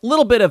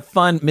 Little bit of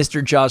fun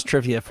Mr. Jaws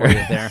trivia for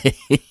you there.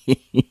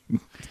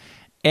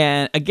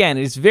 And again,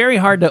 it's very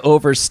hard to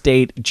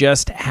overstate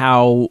just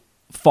how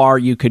far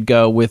you could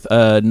go with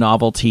a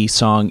novelty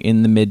song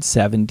in the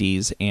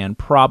mid-70s, and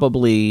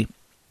probably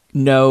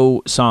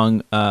no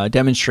song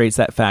demonstrates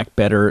that fact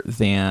better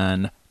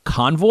than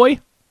Convoy.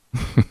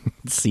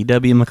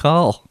 C.W.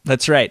 McCall.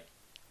 That's right.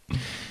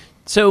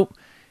 So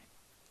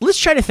let's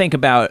try to think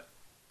about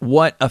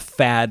what a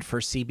fad for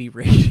CB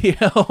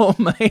radio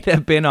might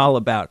have been all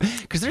about.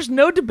 Because there's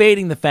no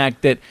debating the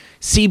fact that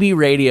CB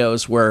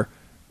radios were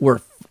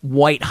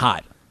white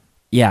hot.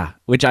 Yeah,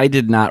 which I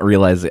did not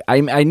realize.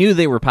 I knew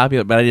they were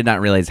popular, but I did not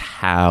realize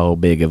how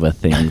big of a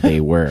thing they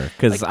were.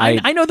 Because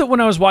I know that when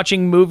I was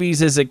watching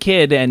movies as a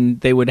kid and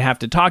they would have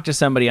to talk to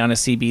somebody on a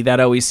CB, that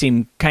always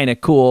seemed kind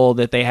of cool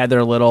that they had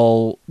their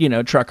little,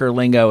 trucker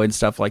lingo and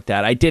stuff like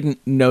that. I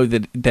didn't know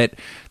that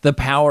the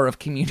power of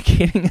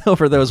communicating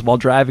over those while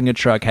driving a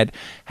truck had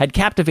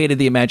captivated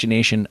the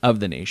imagination of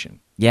the nation.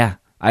 Yeah.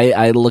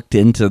 I looked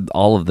into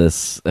all of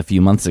this a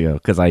few months ago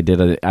because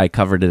I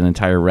covered an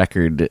entire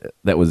record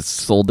that was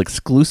sold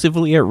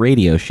exclusively at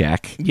Radio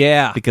Shack.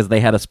 Yeah. Because they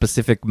had a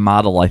specific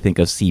model, I think,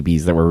 of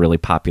CBs that were really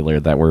popular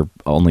that were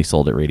only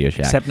sold at Radio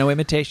Shack. Except no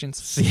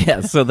imitations.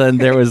 Yeah, so then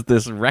there was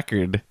this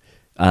record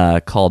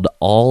called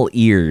All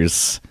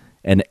Ears,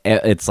 and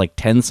it's like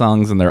 10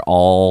 songs, and they're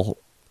all,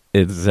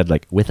 it said,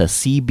 like, with a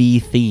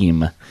CB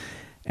theme.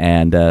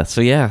 And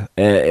so, yeah,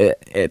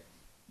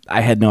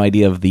 I had no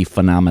idea of the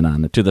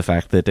phenomenon, to the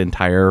fact that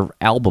entire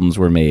albums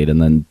were made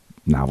and then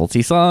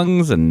novelty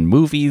songs and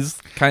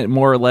movies kind of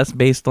more or less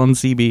based on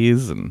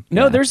CBs. And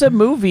No, there's a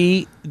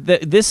movie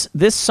that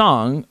this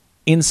song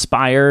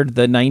inspired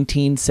the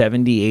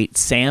 1978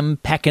 Sam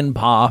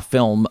Peckinpah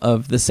film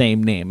of the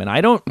same name. And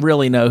I don't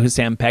really know who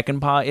Sam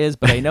Peckinpah is,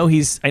 but I know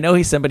he's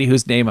somebody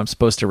whose name I'm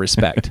supposed to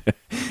respect.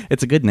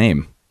 It's a good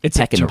name. It's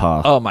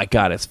Peckinpah. Oh my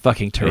god, it's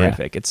fucking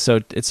terrific. It's so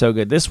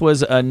good. This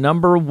was a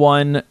number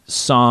one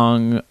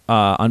song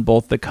on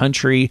both the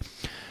country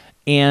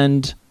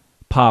and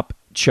pop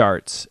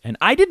charts, and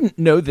I didn't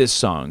know this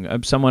song.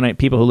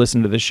 People who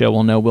listen to this show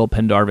will know Will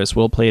Pendarvis.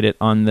 Will played it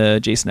on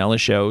the Jason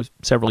Ellis show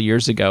several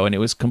years ago, and it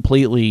was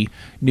completely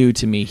new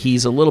to me.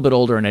 He's a little bit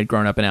older and had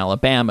grown up in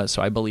Alabama,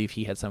 so I believe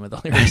he had some of the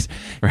lyrics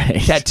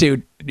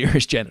tattooed near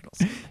his genitals.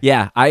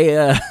 Yeah,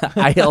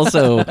 I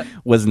also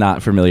was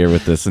not familiar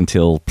with this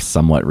until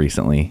somewhat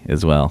recently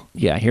as well.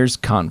 Yeah, here's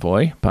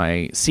Convoy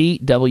by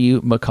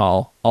C.W.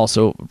 McCall,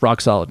 also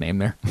rock solid name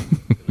there.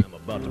 I'm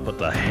about to put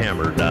the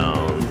hammer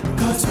down.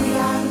 'Cause we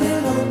got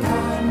little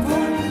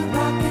convoy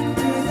rocking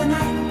through the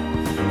night.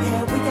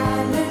 Yeah, we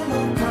got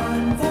little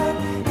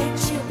convoy.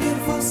 Ain't you a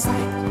beautiful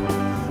sight?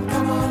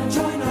 Come on and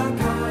join our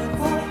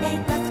convoy.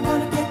 Ain't nothing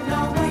gonna get in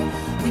our way.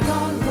 We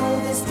gonna roll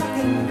this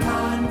trucking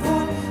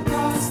convoy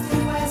across the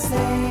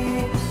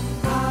USA.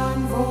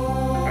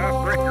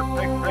 Convoy. Breaker,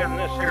 Big Ben,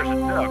 this here's a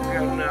duck.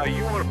 Now,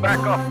 you want to back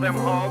off them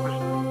hogs?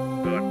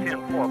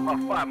 10-4, about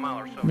 5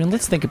 miles or so. I mean,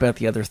 let's think about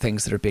the other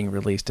things that are being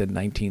released in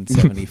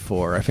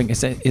 1974. I think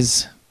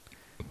is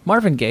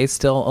Marvin Gaye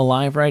still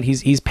alive? Right?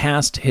 He's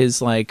past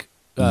his like.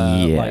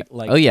 Yeah.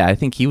 Like, oh yeah, I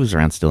think he was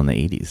around still in the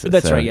 80s.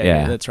 That's right.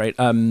 Yeah, that's right.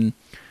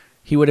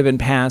 He would have been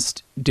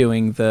past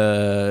doing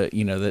the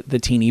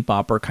teeny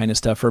bopper kind of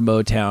stuff for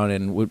Motown,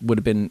 and would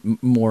have been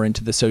more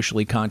into the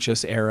socially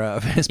conscious era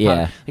of his pop.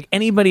 Yeah. Like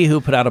anybody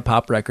who put out a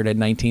pop record in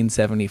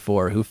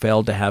 1974 who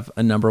failed to have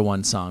a number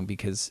one song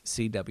because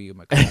C.W.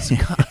 McCall's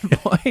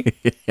Convoy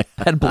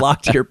had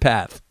blocked your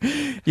path.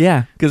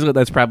 Yeah, because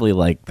that's probably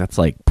like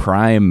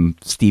prime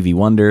Stevie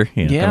Wonder.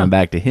 Coming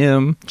back to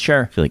him.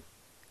 Sure. I feel like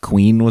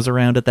Queen was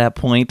around at that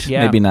point.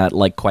 Yeah. Maybe not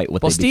like quite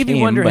what they Stevie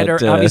became. Wonder had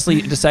but, obviously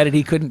decided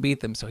he couldn't beat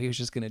them, so he was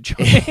just going to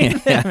join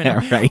them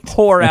and right.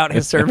 pour out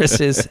his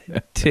services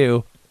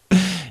to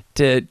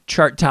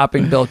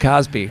chart-topping Bill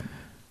Cosby.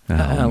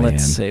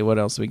 Let's see, what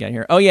else we got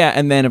here? Oh, yeah,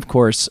 and then, of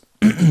course,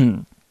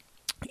 in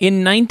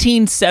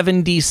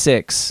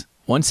 1976,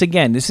 once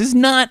again, this is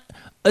not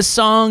a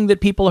song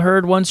that people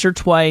heard once or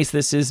twice.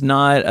 This is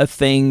not a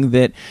thing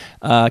that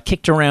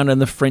kicked around on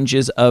the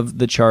fringes of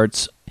the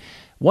charts.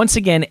 Once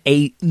again,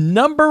 a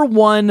number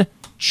one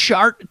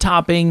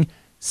chart-topping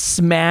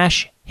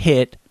smash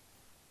hit,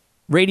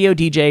 radio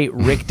DJ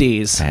Rick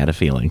Dees I had a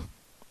feeling.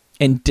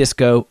 and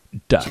Disco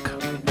Duck.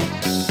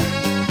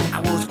 I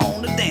was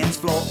on the dance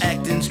floor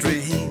acting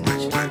strange.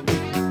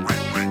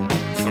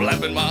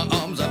 Flapping my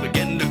arms, I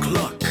began to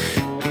cluck.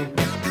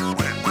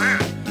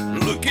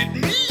 Look at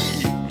me,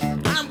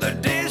 I'm the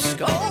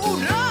disco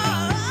duck.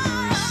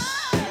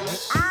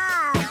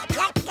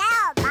 Let go,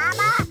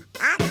 Mama.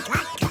 I'd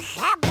like to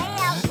have me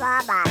a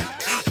rubber.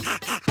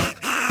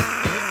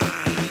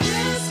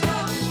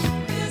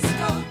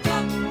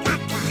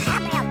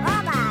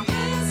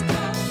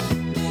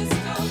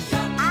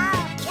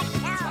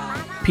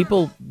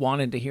 People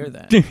wanted to hear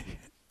that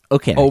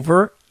Okay.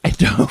 over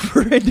and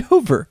over and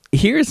over.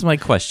 Here's my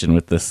question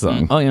with this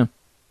song. Oh, yeah.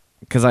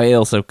 Because I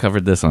also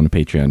covered this on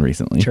Patreon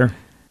recently. Sure.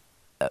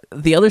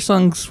 The other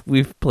songs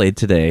we've played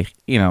today,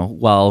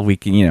 while we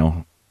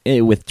can,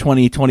 with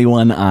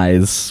 2021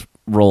 eyes,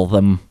 roll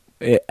them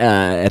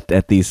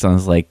at these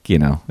songs like,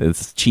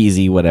 it's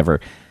cheesy, whatever.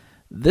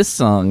 This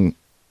song,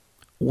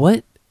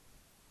 what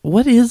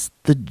is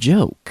the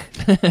joke?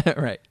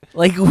 Right.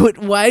 Like,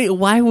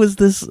 why was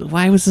this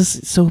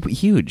so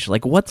huge?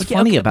 Like, what's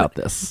funny about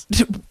this?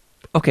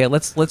 Okay,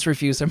 let's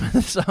review some of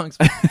the songs.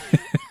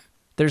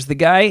 There's the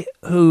guy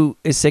who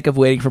is sick of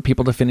waiting for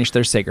people to finish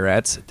their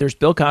cigarettes. There's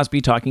Bill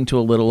Cosby talking to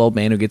a little old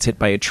man who gets hit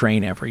by a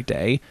train every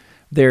day.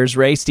 There's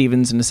Ray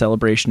Stevens in a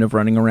celebration of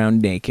running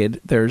around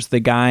naked. There's the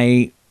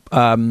guy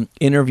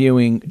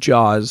interviewing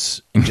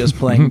Jaws and just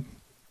playing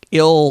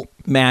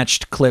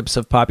ill-matched clips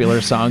of popular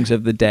songs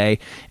of the day.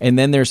 And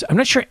then I'm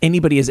not sure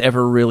anybody has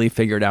ever really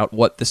figured out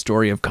what the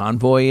story of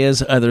Convoy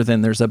is, other than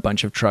there's a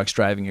bunch of trucks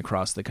driving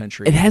across the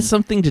country. It has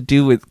something to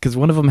do with, because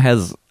one of them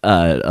has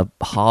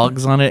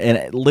hogs on it, and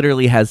it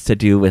literally has to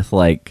do with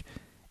like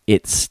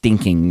it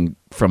stinking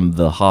from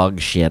the hog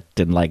shit,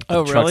 and like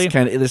the trucks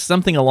really? there's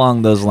something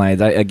along those lines.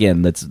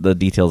 The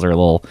details are a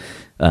little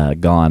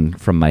gone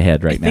from my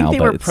head right now. I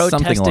think they were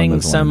protesting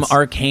some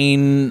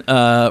arcane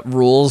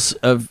rules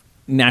of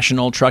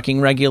national trucking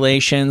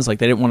regulations, like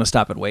they didn't want to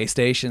stop at way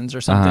stations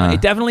or something.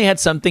 It definitely had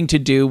something to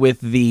do with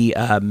the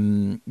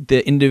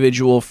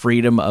individual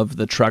freedom of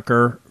the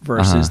trucker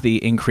versus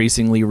the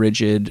increasingly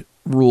rigid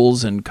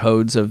rules and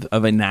codes of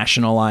a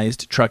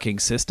nationalized trucking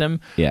system.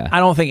 Yeah. I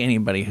don't think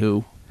anybody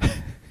who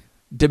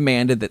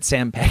demanded that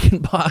Sam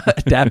Peckinpah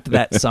adapt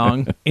that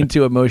song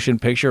into a motion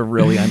picture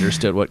really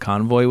understood what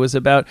Convoy was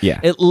about. Yeah.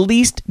 At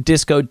least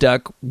Disco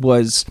Duck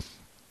was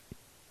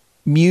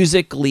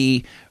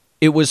musically,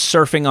 it was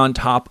surfing on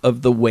top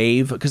of the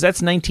wave, because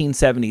that's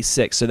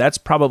 1976. So that's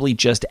probably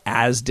just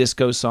as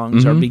disco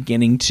songs are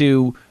beginning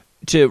to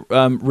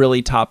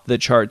really top the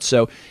charts.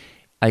 So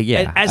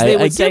yeah, as they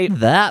would I say get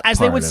that as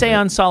they part would of say it.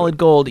 on Solid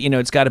Gold,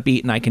 it's got a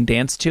beat and I can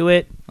dance to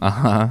it.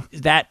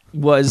 That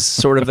was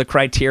sort of the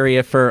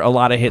criteria for a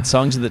lot of hit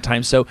songs at the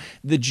time. So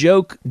the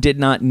joke did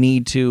not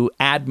need to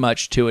add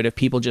much to it if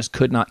people just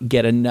could not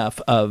get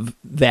enough of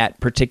that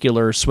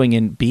particular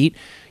swinging beat.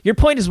 Your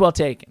point is well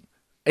taken.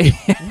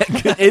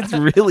 It's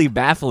really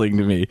baffling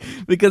to me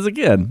because,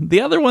 again,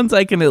 the other ones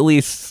I can at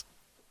least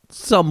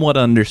somewhat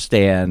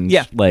understand.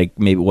 Yeah. Like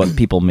maybe what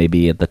people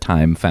maybe at the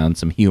time found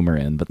some humor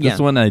in, but this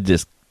Yeah. one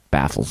just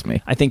baffles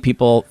me. I think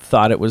people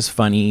thought it was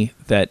funny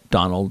that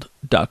Donald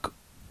Duck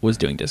was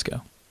doing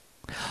disco.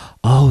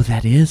 Oh,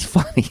 that is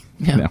funny.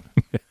 Yeah.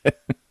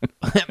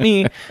 Let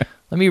me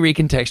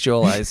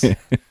recontextualize.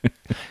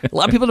 A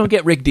lot of people don't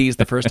get Rick Dees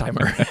the first time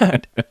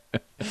around.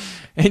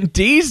 And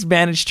Dees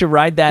managed to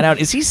ride that out.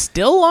 Is he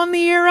still on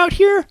the air out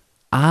here?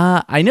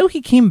 I know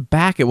he came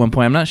back at one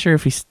point. I'm not sure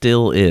if he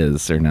still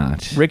is or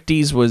not. Rick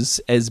Dees was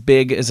as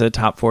big as a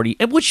top 40,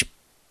 which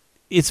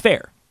is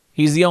fair.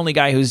 He's the only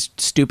guy whose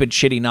stupid,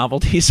 shitty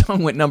novelty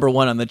song went number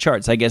 1 on the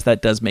charts. I guess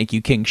that does make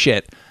you king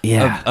shit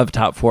of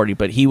top 40.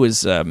 But he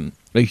was a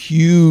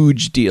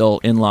huge deal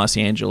in Los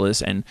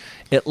Angeles and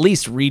at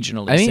least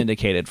regionally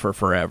syndicated for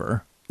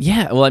forever.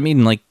 Yeah, well, I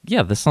mean,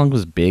 this song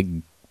was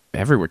big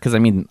everywhere because, I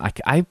mean,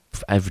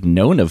 I've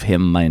known of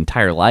him my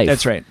entire life.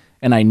 That's right.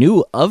 And I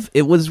knew of,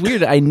 it was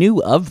weird, I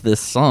knew of this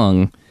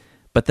song,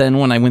 but then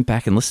when I went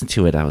back and listened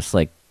to it, I was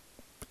like,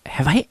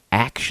 have I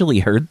actually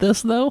heard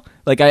this, though?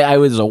 Like, I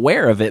was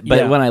aware of it,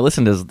 but when I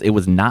listened, it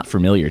was not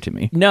familiar to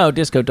me. No,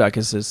 Disco Duck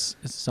is his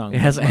song.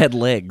 It hasn't had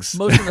legs.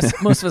 Most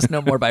of us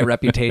know more by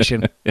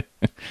reputation.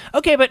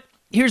 Okay, but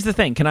here's the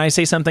thing. Can I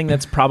say something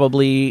that's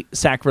probably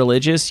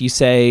sacrilegious? You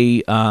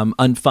say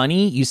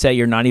unfunny. You say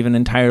you're not even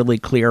entirely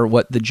clear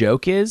what the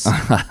joke is.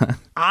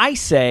 I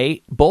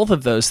say both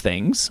of those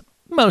things,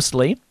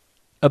 mostly,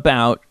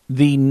 about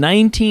the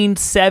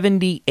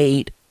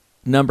 1978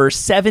 number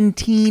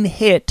 17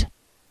 hit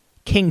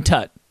King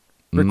Tut,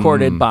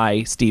 recorded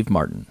by Steve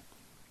Martin.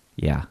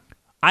 Yeah.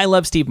 I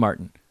love Steve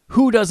Martin.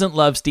 Who doesn't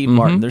love Steve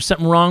Martin? There's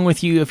something wrong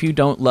with you if you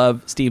don't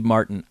love Steve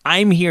Martin.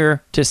 I'm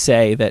here to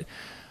say that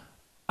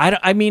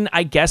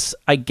I guess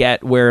I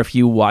get where if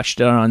you watched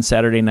it on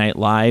Saturday Night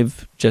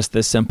Live, just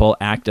the simple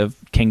act of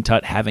King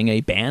Tut having a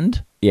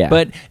band. Yeah.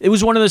 But it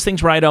was one of those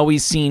things where I'd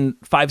always seen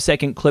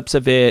 5-second clips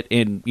of it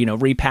in,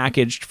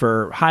 repackaged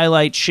for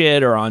highlight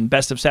shit or on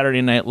Best of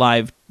Saturday Night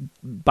Live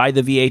by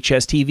the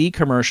VHS TV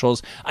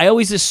commercials. I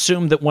always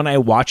assumed that when I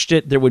watched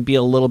it, there would be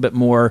a little bit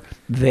more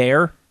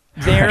there.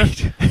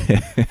 Right.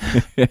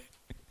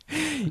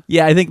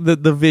 Yeah, I think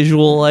the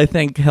visual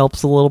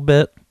helps a little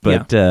bit,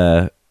 but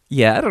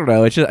yeah, I don't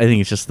know. I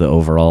think it's just the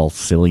overall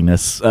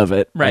silliness of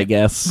it, right. I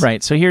guess.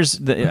 Right. So here's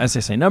as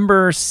I say,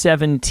 number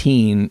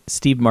 17,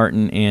 Steve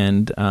Martin,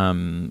 and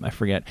I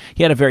forget.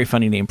 He had a very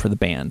funny name for the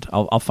band.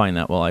 I'll find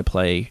that while I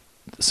play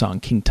the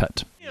song King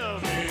Tut.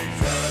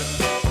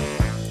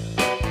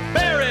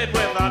 Buried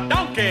with a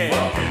donkey.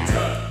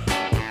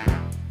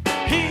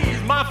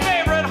 He's my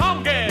favorite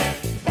honky.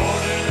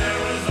 Born in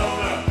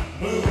Arizona,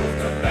 moved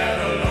to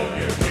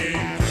Babylonia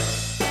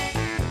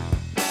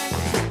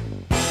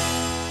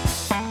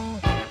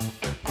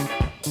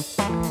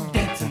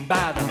Dancing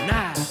by the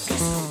night.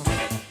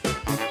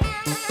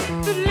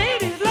 The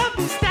ladies love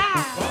the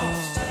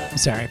style.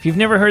 Sorry, if you've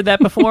never heard that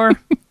before,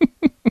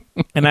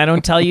 and I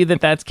don't tell you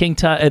that that's King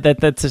Tut,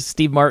 that's a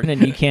Steve Martin,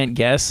 and you can't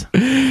guess,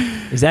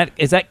 is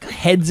that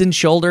heads and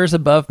shoulders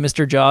above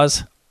Mr.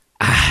 Jaws?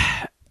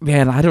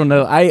 Man, I don't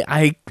know.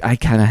 I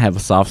kind of have a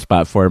soft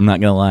spot for it. I'm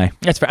not gonna lie.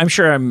 That's fair. I'm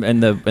sure I'm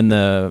in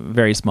the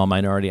very small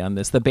minority on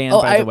this. The band,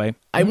 by the way,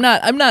 I'm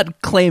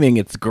not claiming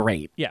it's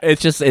great. Yeah, it's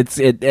just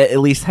it at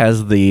least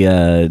has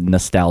the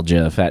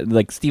nostalgia effect.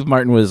 Like Steve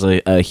Martin was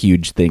a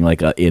huge thing,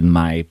 like in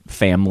my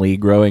family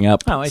growing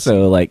up. Oh, I see.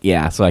 So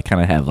so I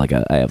kind of have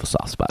I have a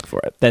soft spot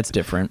for it. That's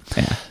different.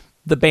 Yeah.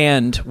 The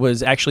band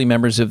was actually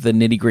members of the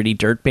Nitty Gritty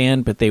Dirt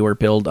Band, but they were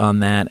billed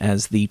on that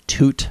as the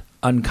Toot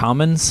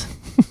Uncommons.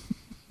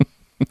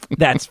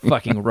 That's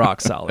fucking rock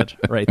solid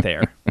right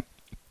there.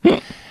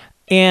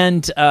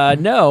 And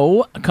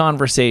no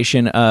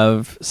conversation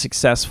of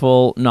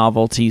successful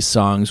novelty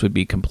songs would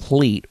be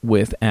complete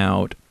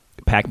without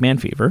Pac-Man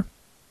Fever.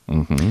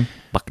 Mm-hmm.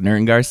 Buckner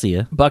and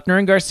Garcia.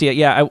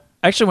 Yeah,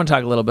 I actually want to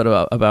talk a little bit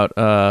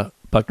about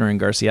Buckner and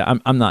Garcia.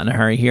 I'm not in a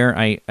hurry here.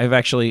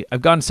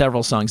 I've gone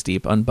several songs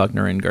deep on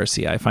Buckner and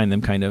Garcia. I find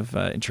them kind of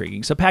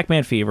intriguing. So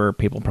Pac-Man Fever,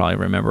 people probably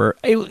remember.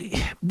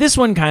 This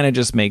one kind of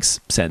just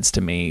makes sense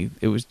to me.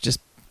 It was just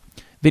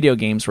video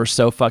games were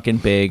so fucking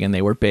big, and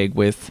they were big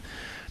with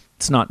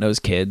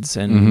snot-nosed kids,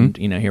 and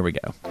here we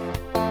go.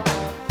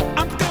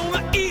 I'm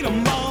gonna eat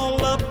 'em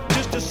all up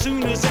just as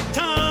soon as the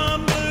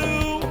time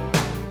blue.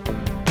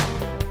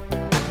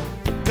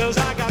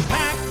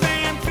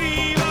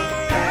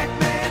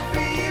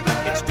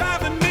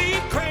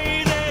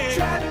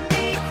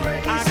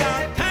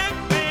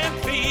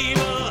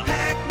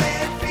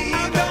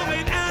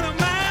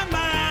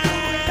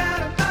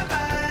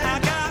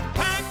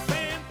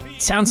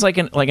 sounds like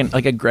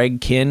a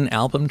Greg Kinn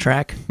album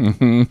track.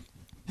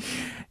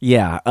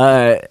 Yeah.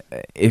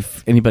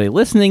 If anybody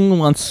listening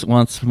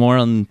wants more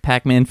on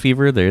Pac-Man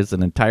Fever, there's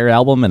an entire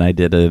album, and I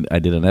did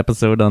an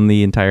episode on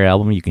the entire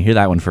album. You can hear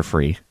that one for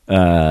free.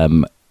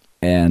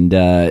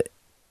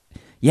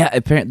 Yeah,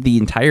 apparently the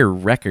entire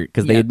record,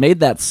 because they had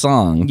made that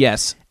song.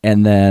 Yes.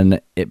 And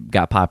then it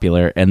got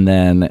popular, and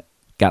then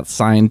got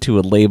signed to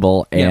a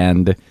label,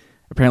 and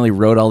apparently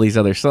wrote all these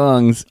other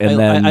songs.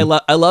 And I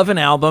love an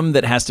album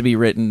that has to be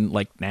written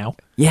like now.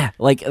 Yeah,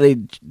 like they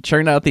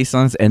churned out these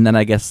songs, and then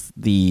I guess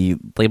the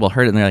label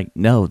heard it, and they're like,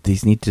 "No,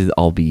 these need to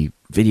all be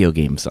video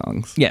game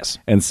songs." Yes.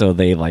 And so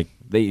they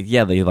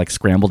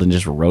scrambled and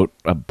just wrote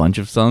a bunch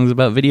of songs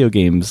about video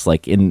games,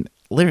 like in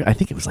literally, I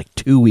think it was like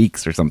 2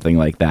 weeks or something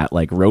like that.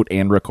 Like wrote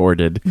and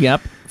recorded.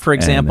 Yep. For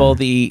example,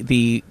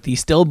 the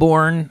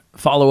stillborn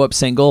follow-up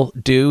single,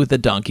 "Do the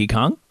Donkey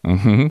Kong."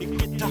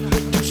 Mm-hmm.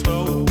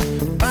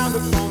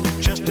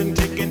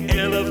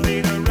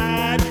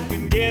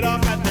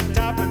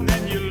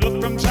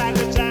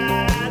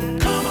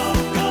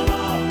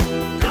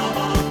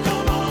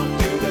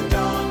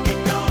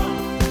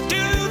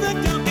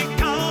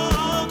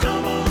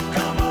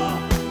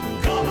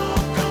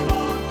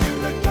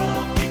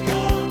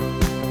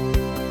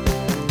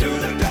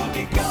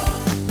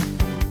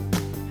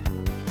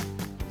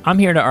 I'm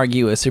here to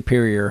argue a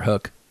superior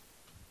hook.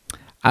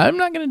 I'm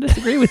not going to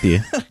disagree with you.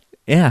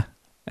 Yeah,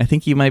 I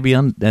think you might be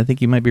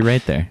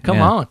right there. Come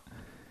on.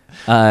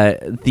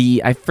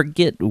 I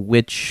forget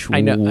which.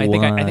 I know. I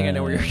think I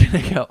know where you're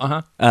gonna go.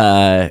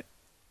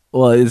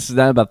 Well, it's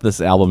not about this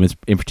album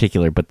in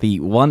particular, but the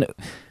one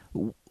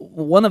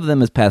of them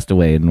has passed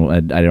away,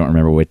 and I don't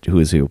remember who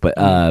is who. But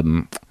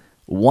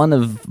one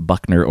of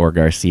Buckner or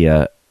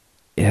Garcia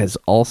has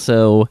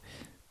also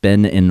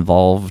been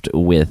involved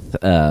with.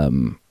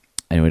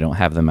 And we don't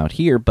have them out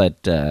here,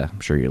 but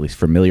I'm sure you're at least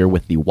familiar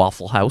with the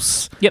Waffle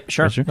House. Yep,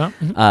 sure. Well,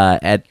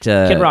 at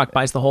Kid Rock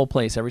buys the whole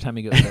place every time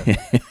he goes there.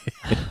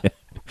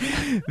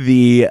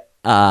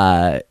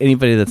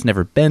 Anybody that's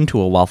never been to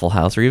a Waffle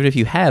House, or even if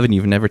you have and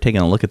you've never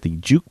taken a look at the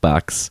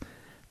jukebox,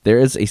 there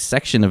is a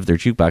section of their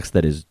jukebox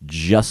that is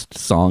just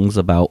songs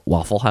about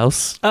Waffle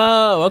House.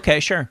 Oh, okay,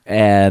 sure.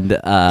 And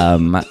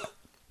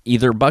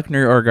either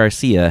Buckner or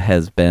Garcia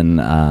has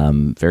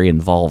been very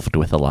involved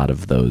with a lot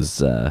of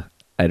those.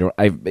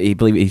 I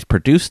believe he's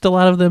produced a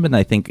lot of them, and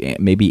I think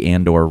maybe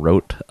and/or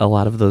wrote a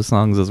lot of those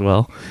songs as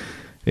well.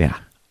 Yeah,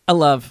 I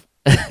love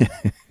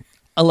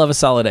a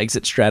solid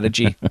exit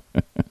strategy.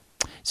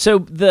 So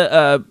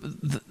the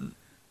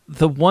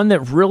one that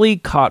really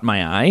caught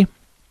my eye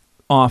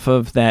off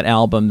of that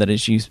album, that,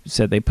 as you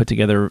said, they put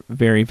together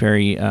very,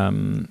 very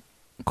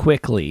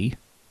quickly,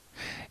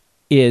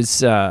 is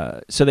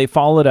so they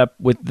followed up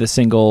with the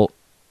single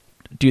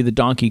 "Do the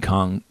Donkey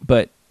Kong,"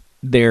 but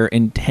their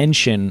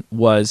intention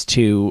was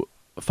to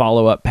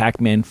follow up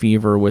Pac-Man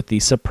Fever with the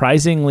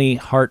surprisingly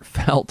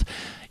heartfelt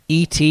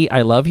E.T.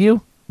 I Love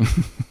You.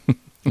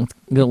 Let's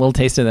get a little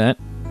taste of that.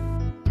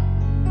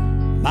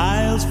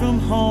 Miles from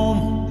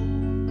home,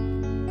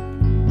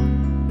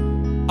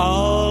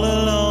 all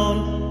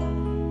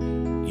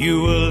alone,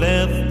 you were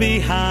left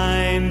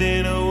behind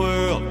in a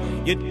world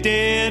you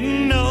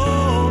didn't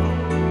know.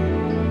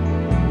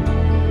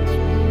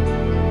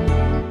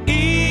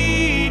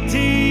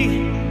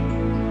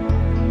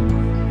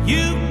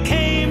 You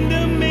came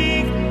to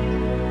me.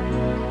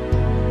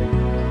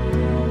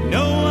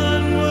 No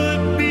one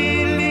would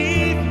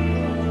believe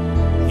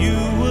you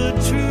were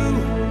true.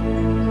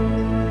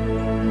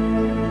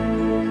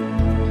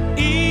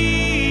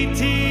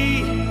 E.T.,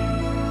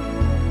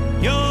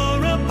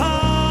 you're a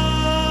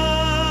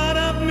part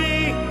of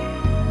me.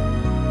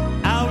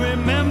 I'll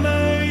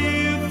remember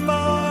you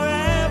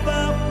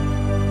forever.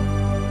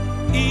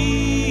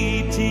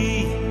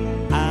 E.T.,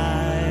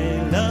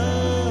 I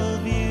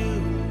love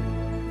you.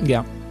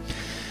 Yeah.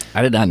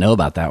 I did not know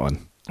about that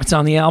one. It's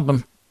on the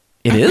album.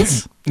 It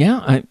is?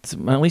 Yeah, it's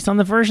at least on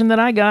the version that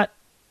I got.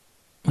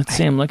 Let's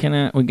see, I'm looking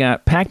at, we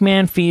got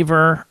Pac-Man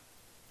Fever.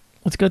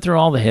 Let's go through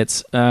all the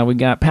hits. We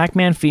got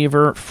Pac-Man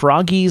Fever,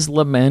 Froggy's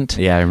Lament.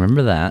 Yeah, I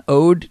remember that.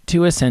 Ode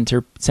to a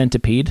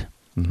Centipede,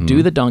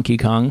 Do the Donkey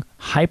Kong,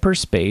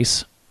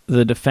 Hyperspace,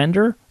 The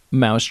Defender,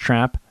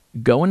 Mousetrap,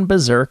 Goin'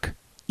 Berserk,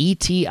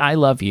 E.T. I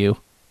Love You,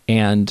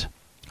 and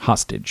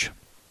Hostage.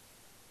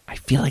 I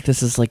feel like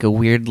this is like a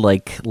weird,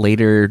 like,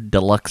 later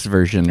deluxe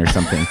version or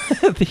something.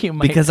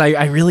 Because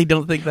I really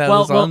don't think that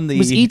was on the...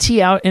 Was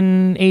E.T. out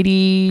in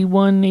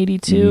 81,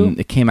 82?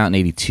 It came out in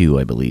 82,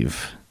 I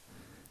believe.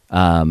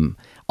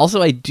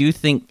 Also, I do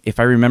think, if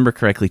I remember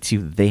correctly,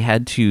 too, they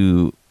had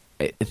to...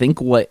 I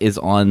think what is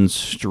on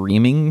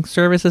streaming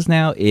services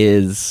now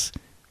is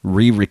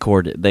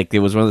re-recorded. Like, it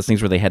was one of those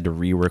things where they had to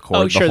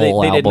re-record the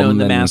whole album. They didn't own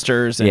the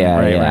masters. And,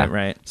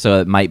 right. So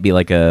it might be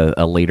like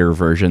a later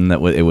version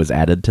that it was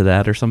added to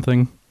that or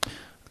something.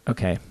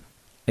 Okay.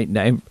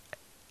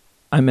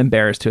 I'm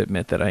embarrassed to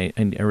admit that I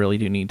really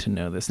do need to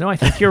know this. No, I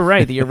think you're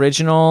right. The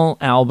original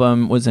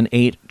album was an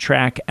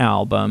 8-track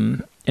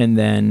album, and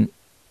then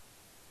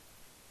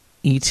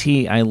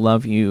E.T. I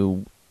Love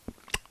You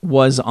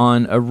was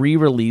on a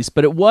re-release,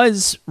 but it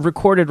was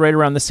recorded right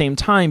around the same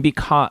time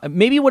because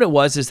maybe what it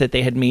was is that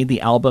they had made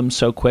the album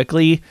so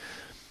quickly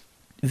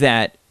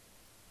that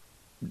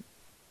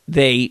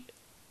they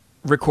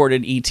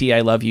recorded E.T.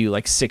 I Love You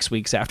like 6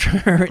 weeks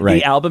after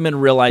the album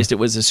and realized it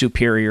was a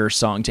superior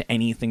song to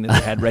anything that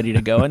they had ready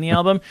to go in the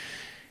album. It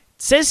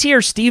says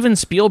here Steven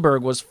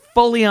Spielberg was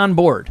fully on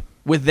board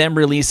with them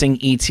releasing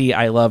E.T.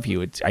 I Love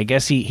You. I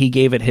guess he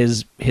gave it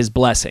his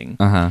blessing.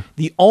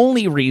 The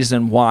only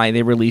reason why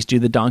they released Do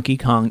the Donkey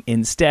Kong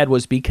instead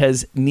was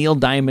because Neil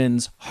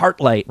Diamond's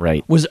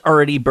Heartlight was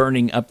already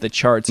burning up the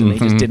charts, and they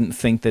just didn't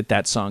think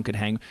that song could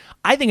hang.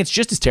 I think it's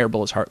just as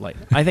terrible as Heartlight.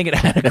 I think it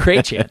had a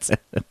great chance.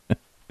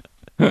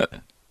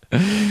 Let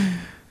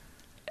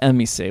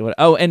me see.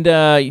 And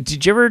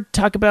did you ever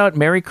talk about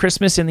Merry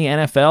Christmas in the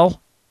NFL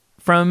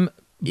from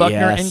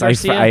Buckner and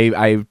Garcia?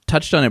 I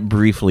touched on it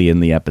briefly in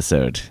the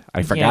episode.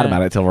 I forgot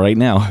about it till right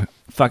now.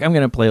 Fuck, I'm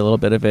going to play a little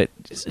bit of it.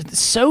 It's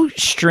so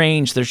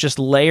strange. There's just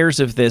layers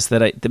of this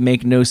that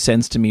make no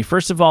sense to me.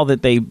 First of all,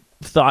 that they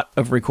thought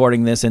of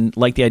recording this and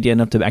liked the idea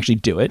enough to actually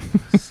do it.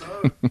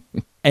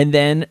 And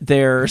then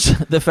there's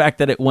the fact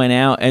that it went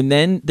out. And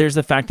then there's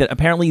the fact that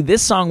apparently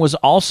this song was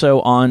also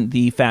on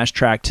the fast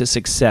track to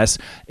success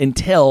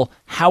until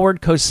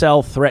Howard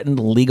Cosell threatened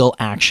legal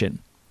action.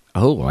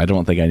 Oh, I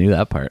don't think I knew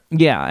that part.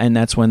 Yeah, and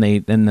that's when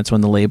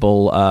the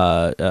label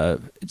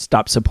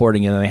stopped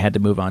supporting it, and they had to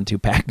move on to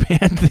Pac-Man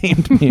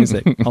themed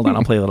music. Hold on,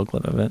 I'll play a little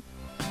clip of it.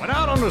 When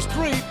out on the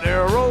street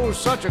there arose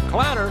such a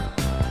clatter,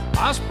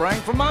 I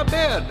sprang from my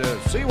bed to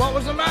see what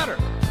was the matter.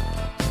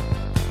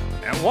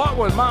 And what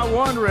with my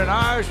wondering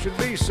eyes should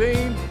be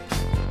seen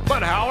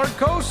but Howard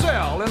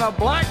Cosell in a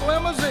black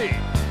limousine.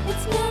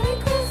 It's Merry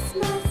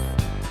Christmas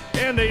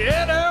In the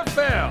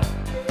NFL.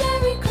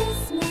 Merry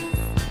Christmas.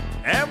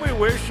 And we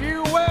wish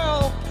you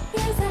well.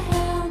 Here's a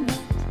helmet,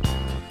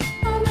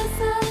 a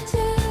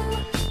mistletoe,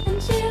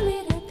 and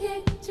cheerleader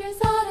pictures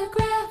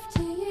autographed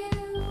to you.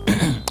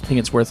 I think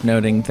it's worth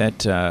noting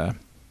that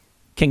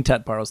King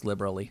Tut borrows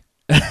liberally.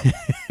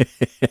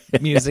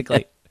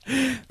 Musically.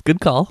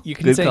 Good call. You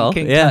can Good sing call.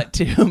 King Tut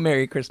to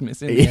Merry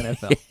Christmas in the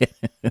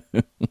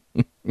NFL.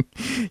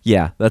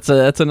 Yeah, that's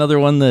another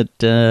one that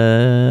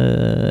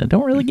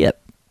don't really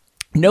get.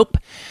 Nope.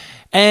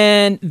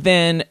 And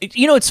then,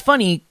 it's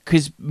funny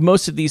because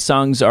most of these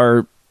songs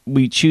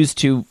we choose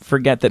to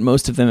forget that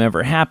most of them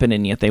ever happened,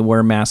 and yet they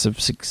were massive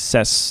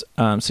success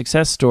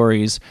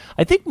stories.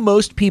 I think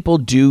most people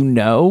do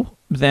know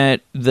that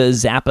the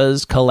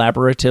Zappas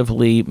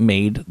collaboratively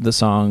made the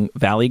song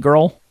Valley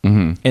Girl,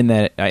 and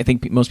that I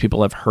think most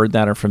people have heard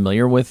that or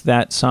familiar with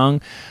that song.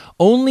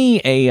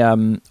 Only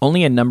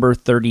a number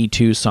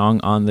 32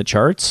 song on the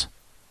charts,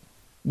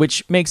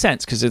 which makes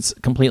sense because it's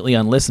completely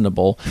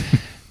unlistenable.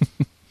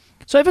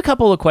 So I have a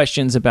couple of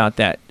questions about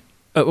that.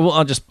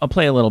 I'll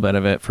play a little bit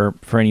of it for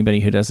anybody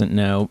who doesn't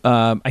know.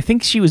 I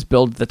think she was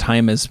billed at the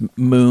time as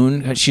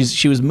Moon.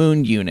 She was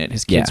Moon Unit.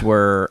 His kids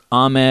were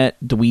Ahmet,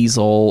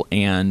 Dweezil,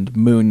 and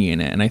Moon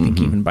Unit. And I think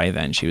even by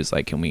then she was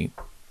like, can we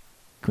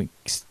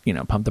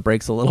pump the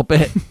brakes a little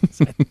bit?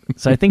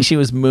 So I think she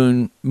was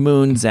Moon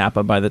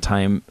Zappa by the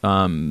time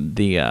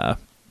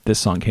this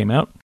song came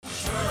out.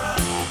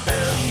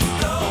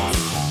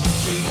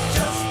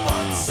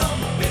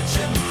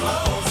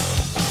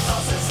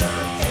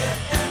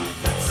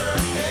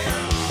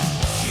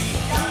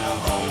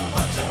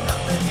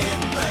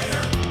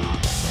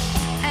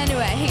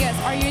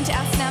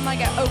 I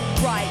go, oh,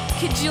 right.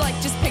 Could you,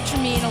 just picture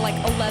me in a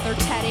leather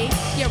teddy?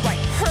 Yeah, right.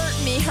 Hurt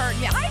me.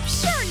 I'm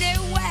sure,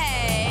 no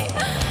way.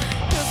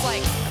 He was,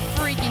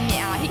 freaking me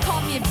out. He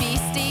called me a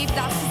beast, Steve.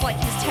 That's just, he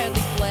was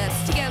totally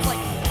blitzed. He goes,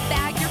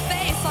 bag your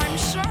face, I'm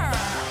sure.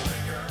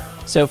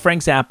 So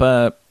Frank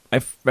Zappa, I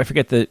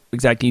forget the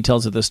exact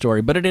details of the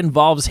story, but it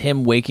involves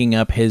him waking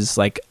up his,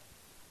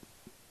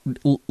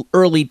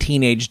 early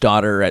teenage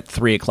daughter at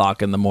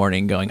 3:00 in the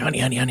morning going,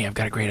 honey, I've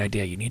got a great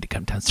idea. You need to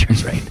come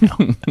downstairs right now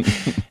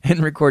and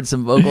record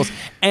some vocals.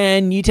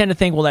 And you tend to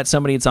think, well, that's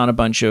somebody that's on a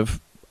bunch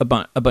of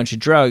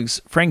drugs.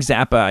 Frank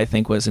Zappa, I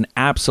think, was an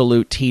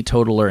absolute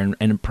teetotaler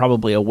and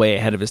probably a way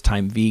ahead of his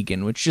time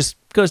vegan, which just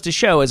goes to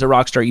show as a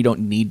rock star, you don't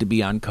need to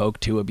be on coke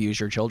to abuse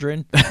your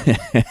children.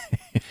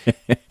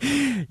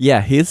 Yeah,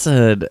 he's just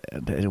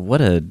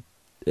wrote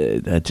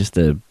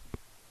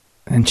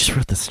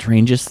the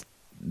strangest,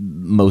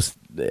 most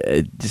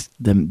just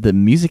the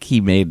music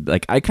he made.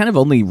 I kind of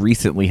only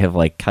recently have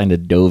kind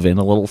of dove in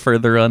a little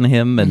further on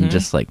him and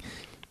just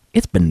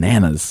it's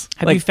bananas.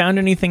 Have you found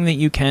anything that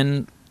you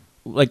can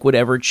would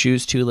ever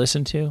choose to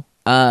listen to?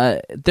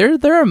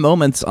 There are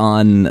moments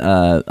on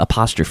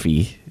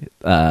Apostrophe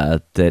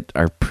that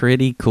are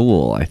pretty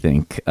cool, I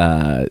think.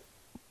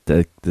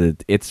 They're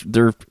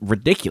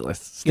ridiculous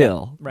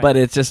still, yeah,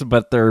 right.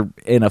 but they're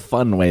in a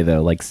fun way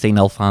though. St.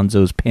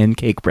 Alfonso's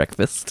Pancake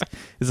Breakfast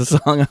is a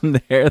song on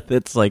there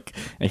that's I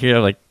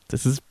hear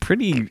this is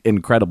pretty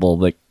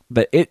incredible.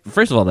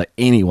 First of all, that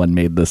anyone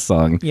made this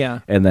song,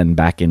 yeah, and then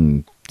back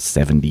in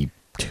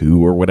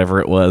 1972 or whatever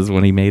it was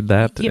when he made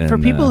that. Yeah, and, for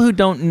people who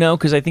don't know,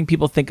 because I think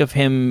people think of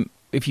him,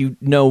 if you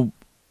know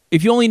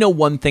if you only know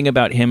one thing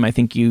about him, I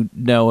think you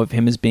know of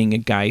him as being a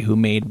guy who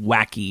made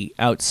wacky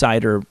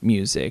outsider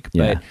music.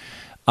 Yeah.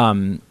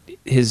 But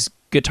his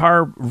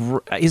guitar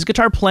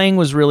playing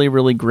was really,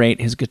 really great.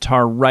 His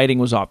guitar writing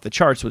was off the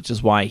charts, which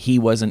is why he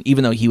wasn't,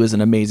 even though he was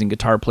an amazing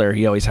guitar player,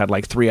 he always had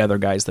like 3 other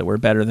guys that were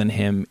better than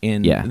him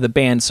in the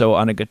band. So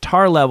on a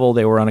guitar level,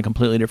 they were on a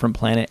completely different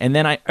planet. And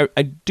then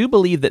I do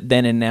believe that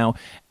then and now,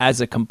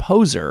 as a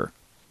composer,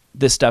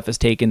 this stuff is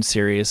taken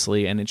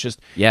seriously, and it's just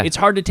it's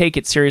hard to take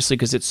it seriously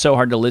because it's so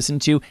hard to listen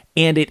to,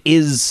 and it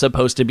is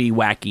supposed to be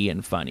wacky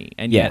and funny.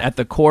 And yet at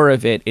the core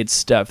of it, it's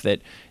stuff that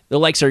the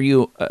likes of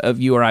you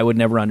or I would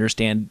never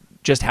understand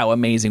just how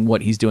amazing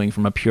what he's doing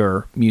from a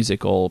pure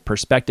musical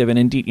perspective. And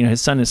indeed,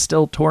 his son is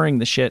still touring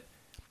the shit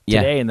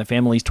today, and the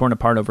family's torn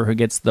apart over who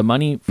gets the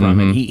money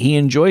from it. He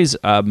enjoys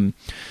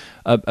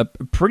a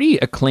pretty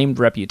acclaimed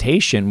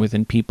reputation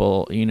within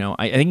people.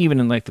 I think even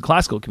in like the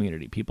classical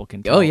community, people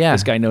can tell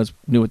this guy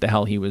knew what the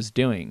hell he was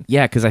doing.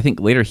 Yeah, because I think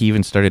later he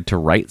even started to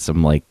write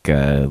some like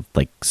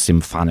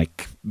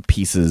symphonic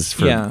pieces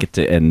for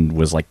and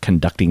was like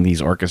conducting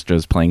these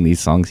orchestras, playing these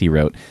songs he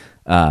wrote.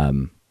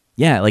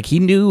 Like he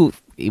knew.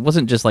 He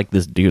wasn't just like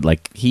this dude.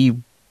 Like he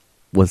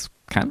was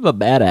kind of a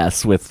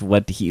badass with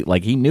what he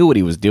knew what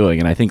he was doing,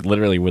 and I think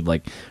literally would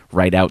like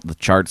write out the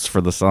charts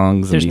for the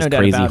songs. There's and these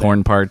crazy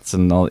horn parts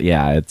and all.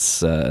 Yeah,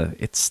 it's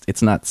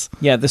nuts.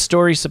 Yeah, the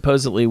story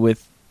supposedly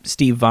with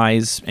Steve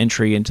Vai's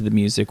entry into the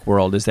music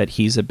world is that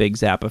he's a big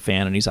Zappa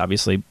fan, and he's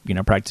obviously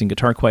practicing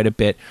guitar quite a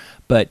bit,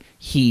 but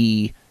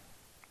he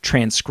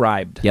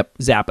transcribed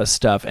Zappa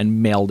stuff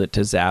and mailed it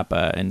to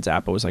Zappa, and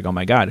Zappa was like, oh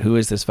my god, who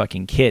is this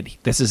fucking kid?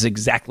 This is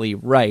exactly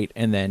right.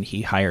 And then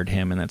he hired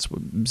him, and that's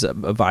what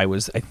Vai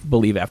was, I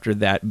believe, after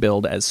that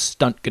billed as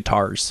stunt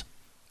guitars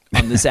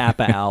on the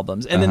Zappa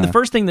albums. And then the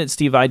first thing that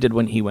Steve Vai did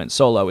when he went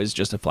solo is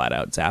just a flat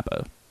out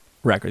Zappa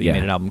record. He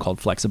made an album called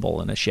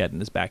Flexible in a shed in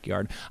his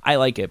backyard. I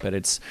like it, but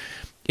it's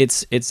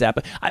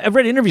Zappa. I've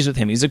read interviews with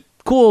him. He's a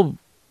cool,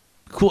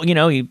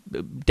 he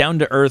down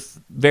to earth,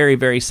 very,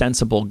 very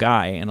sensible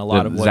guy, and a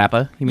lot of what,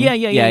 Zappa. You mean?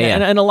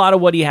 Yeah. And a lot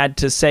of what he had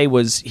to say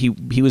was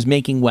he was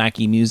making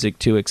wacky music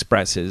to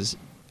express his,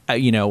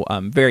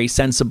 very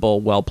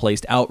sensible, well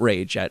placed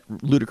outrage at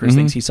ludicrous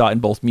things he saw in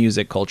both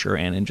music culture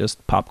and in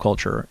just pop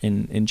culture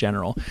in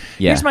general.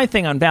 Yeah. Here's my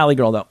thing on Valley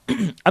Girl, though.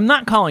 I'm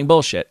not calling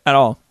bullshit at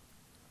all.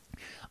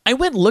 I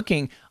went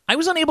looking. I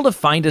was unable to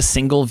find a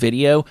single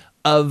video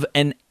of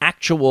an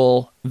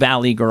actual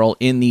Valley Girl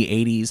in the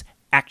 80s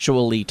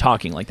actually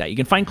talking like that. You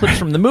can find clips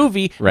from the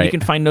movie. Right. You can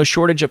find no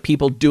shortage of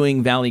people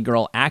doing Valley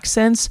Girl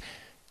accents.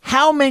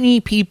 How many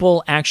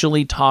people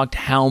actually talked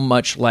how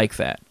much like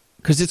that?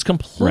 Because it's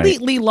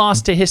completely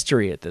lost to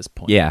history at this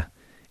point. Yeah.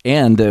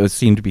 And it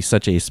seemed to be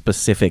such a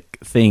specific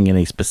thing in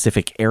a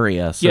specific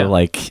area.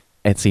 So,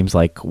 it seems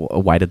like,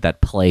 why did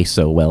that play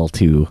so well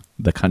to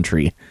the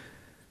country?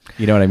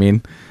 You know what I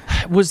mean?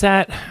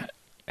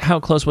 How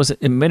close was it?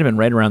 It might have been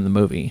right around the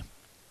movie.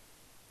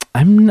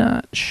 I'm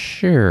not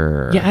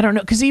sure. Yeah, I don't know,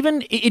 because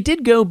even it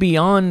did go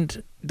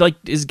beyond. Like,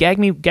 is "Gag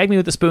Me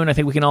with a Spoon"? I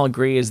think we can all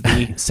agree is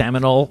the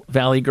seminal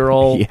Valley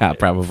Girl. Yeah,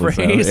 probably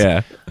phrase. So.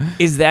 Yeah,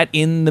 is that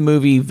in the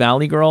movie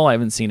Valley Girl? I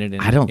haven't seen it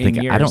in. I don't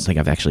think years.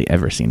 I've actually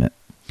ever seen it.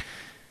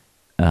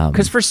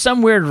 Because for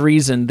some weird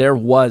reason, there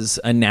was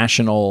a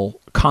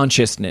national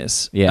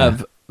consciousness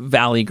of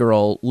Valley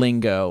Girl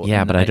lingo.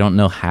 Yeah, but I don't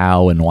know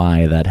how and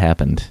why that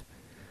happened.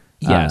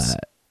 Yes,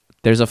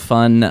 there's a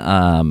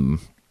fun.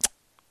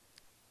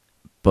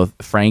 Both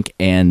Frank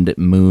and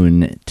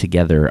Moon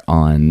together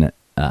on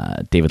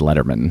David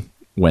Letterman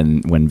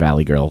when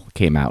Valley Girl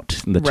came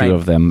out. The two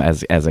of them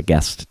as a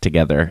guest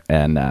together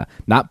and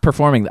not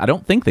performing. I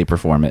don't think they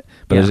perform it,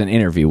 but there's an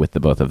interview with the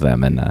both of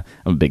them, and I'm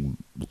a big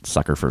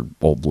sucker for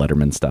old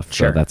Letterman stuff.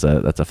 Sure.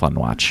 So that's a fun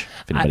watch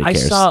if anybody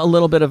cares. I saw a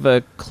little bit of a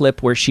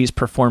clip where she's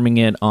performing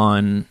it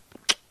on.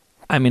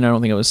 I mean, I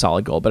don't think it was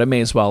Solid Gold, but it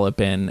may as well have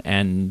been.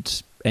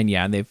 And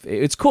yeah,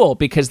 it's cool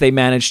because they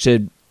managed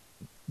to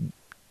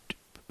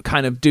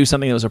kind of do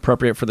something that was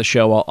appropriate for the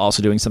show while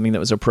also doing something that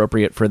was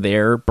appropriate for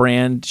their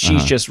brand.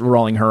 She's just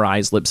rolling her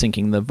eyes, lip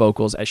syncing the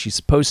vocals as she's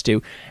supposed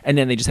to, and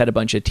then they just had a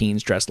bunch of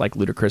teens dressed like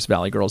ludicrous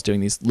Valley Girls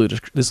doing this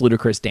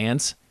ludicrous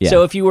dance. Yeah.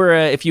 So if you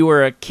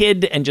were a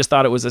kid and just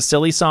thought it was a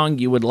silly song,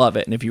 you would love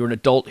it, and if you were an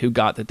adult who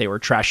got that they were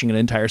trashing an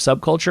entire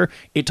subculture,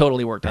 it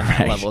totally worked on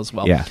that level as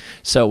well. Yeah.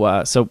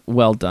 So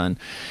well done.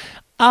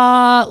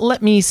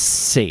 Let me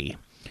see.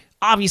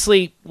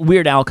 Obviously,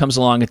 Weird Al comes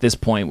along at this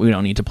point. We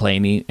don't need to play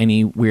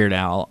any Weird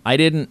Al. I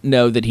didn't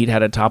know that he'd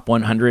had a top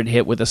 100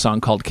 hit with a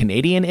song called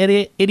 "Canadian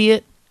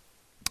Idiot."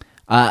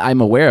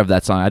 I'm aware of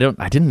that song. I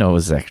didn't know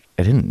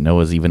it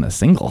was even a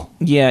single.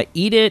 Yeah,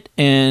 "Eat It"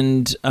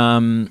 and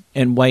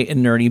 "White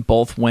and Nerdy"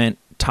 both went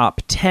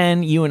top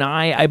 10. You and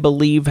I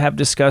believe, have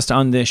discussed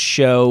on this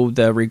show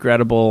the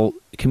regrettable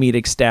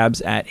comedic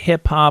stabs at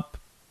hip hop.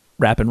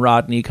 Rappin'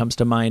 Rodney comes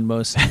to mind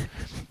most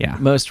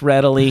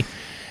readily.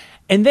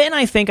 And then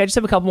I think I just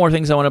have a couple more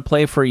things I want to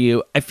play for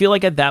you. I feel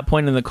like at that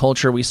point in the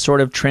culture, we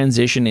sort of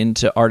transition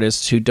into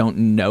artists who don't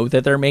know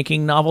that they're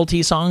making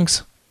novelty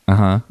songs.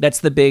 Uh-huh.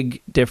 That's the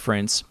big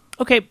difference.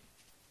 Okay,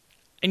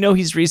 I know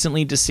he's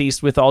recently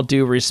deceased, with all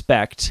due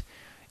respect,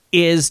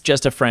 is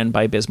Just a Friend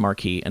by Biz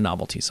Markie a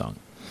novelty song?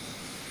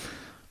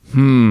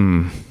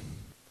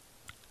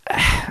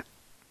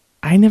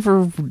 I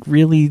never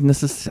really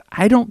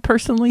I don't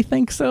personally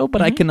think so,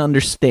 but I can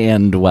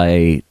understand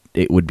why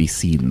it would be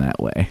seen that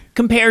way.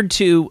 Compared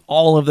to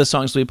all of the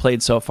songs we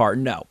played so far,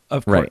 no.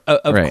 Of course,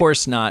 Right.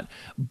 course not.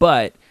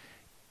 But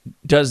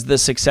does the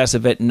success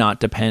of it not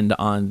depend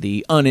on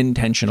the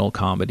unintentional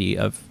comedy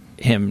of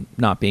him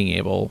not being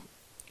able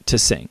to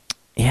sing?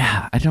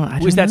 Yeah, I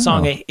don't Was that know.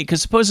 song,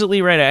 because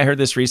supposedly, right, I heard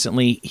this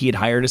recently, he had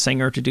hired a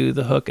singer to do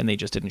the hook and they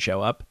just didn't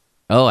show up.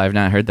 Oh, I've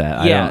not heard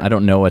that. Yeah. I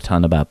don't know a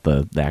ton about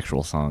the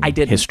actual song. I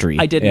didn't. History.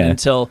 I didn't Yeah.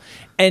 until,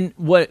 and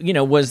what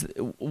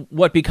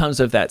becomes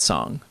of that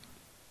song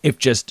if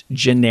just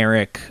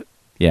generic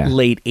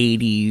late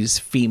 80s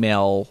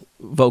female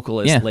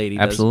vocalist lady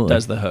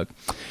does the hook.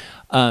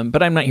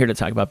 But I'm not here to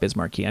talk about Biz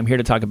Markie. I'm here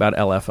to talk about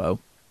LFO.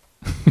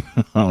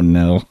 Oh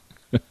no.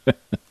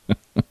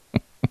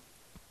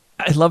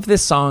 I love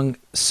this song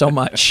so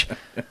much.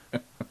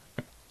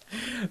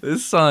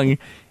 This song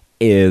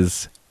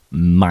is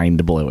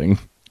mind-blowing.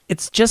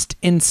 It's just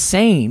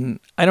insane.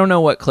 I don't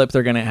know what clip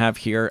they're going to have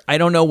here. I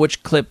don't know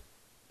which clip.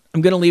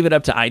 I'm going to leave it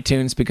up to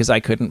iTunes because I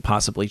couldn't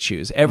possibly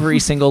choose. Every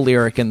single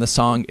lyric in the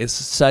song is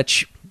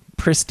such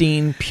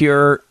pristine,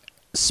 pure,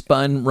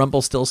 spun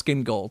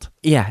Rumpelstiltskin gold.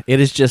 Yeah, it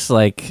is just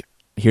like,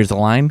 here's a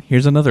line,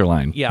 here's another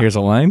line. Yeah. Here's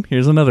a line,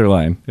 here's another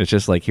line. It's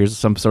just like, here's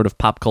some sort of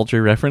pop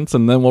culture reference,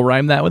 and then we'll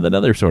rhyme that with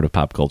another sort of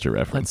pop culture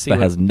reference. Let's see that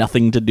what- has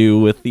nothing to do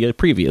with the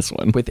previous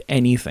one. With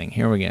anything.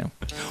 Here we go.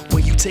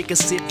 When you take a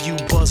sip, you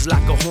buzz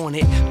like a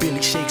hornet.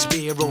 Billy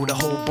Shakespeare wrote a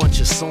whole bunch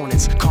of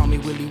sonnets. Call me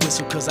Willie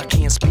Whistle, cause I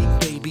can't speak,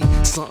 baby.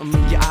 Something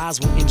in your eyes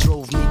went and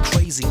drove me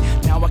crazy.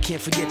 Now I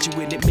can't forget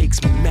you and it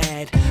makes me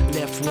mad.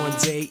 Left one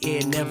day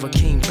and never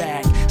came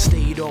back.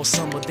 Stayed all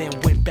summer, then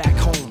went back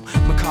home.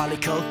 Macaulay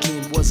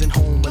Culkin wasn't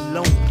home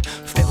alone.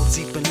 Fell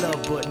deep in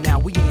love, but now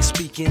we ain't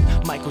speaking.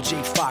 Michael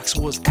J. Fox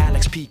was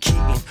Alex P.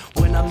 Keaton.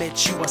 When I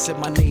met you, I said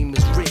my name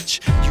is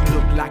Rich. You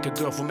look like a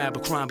girl from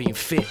Abercrombie and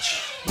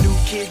Fitch. New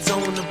kids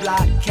on the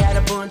block had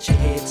a bunch of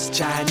hits.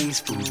 Chinese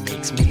food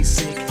makes me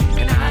sick,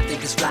 and I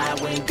think it's fly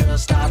when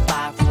girls stop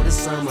by for the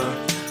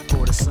summer.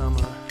 For the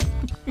summer.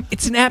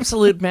 It's an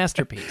absolute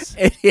masterpiece.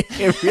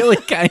 It really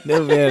kind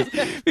of is,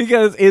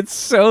 because it's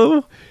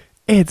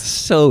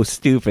so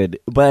stupid,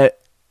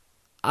 but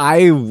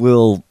I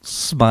will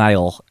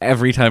smile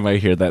every time I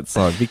hear that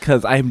song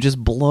because I'm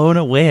just blown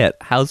away at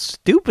how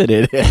stupid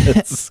it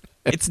is.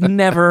 It's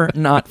never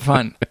not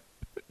fun.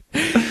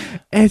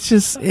 It's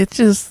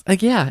just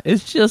like, yeah,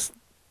 it's just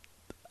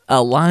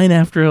a line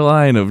after a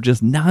line of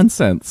just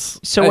nonsense.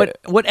 So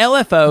what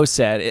LFO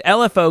said,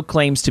 LFO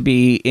claims to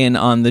be in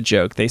on the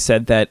joke. They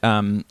said that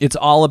it's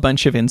all a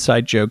bunch of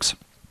inside jokes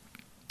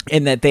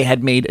and that they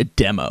had made a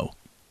demo,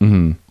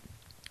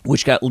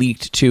 which got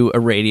leaked to a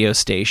radio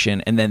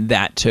station, and then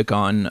that took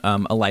on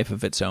a life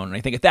of its own. And I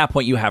think at that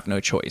point you have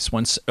no choice.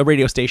 Once a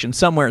radio station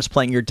somewhere is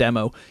playing your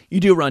demo, you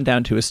do run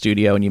down to a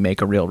studio and you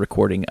make a real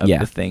recording of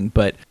the thing.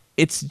 But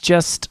it's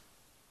just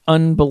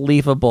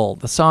unbelievable.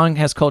 The song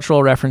has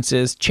cultural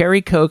references: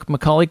 Cherry Coke,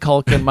 Macaulay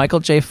Culkin, Michael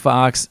J.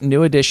 Fox,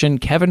 New Edition,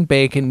 Kevin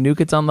Bacon, New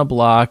Kids on the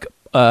Block,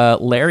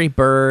 Larry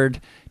Bird,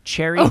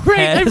 Cherry Oh,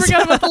 right, I Pez.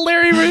 forgot about the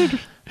Larry Bird.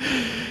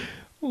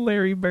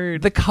 Larry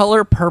Bird. The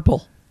color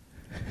purple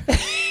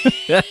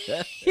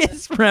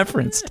is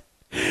referenced.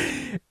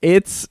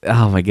 It's,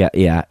 oh my god,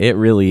 yeah, it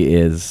really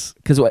is.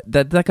 Because what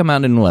that come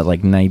out in what,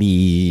 like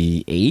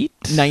 98?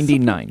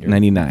 99. You're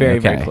 99. Very, okay.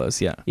 very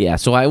close, yeah. Yeah,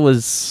 so I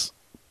was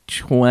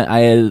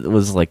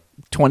like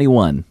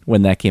 21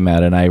 when that came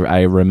out, and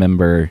I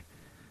remember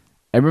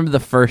the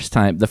first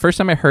time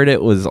I heard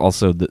it was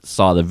also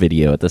saw the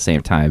video at the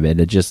same time, and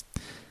it just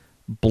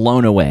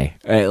blown away.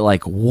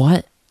 Like,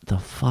 what the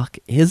fuck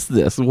is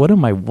this? What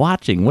am I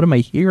watching? What am I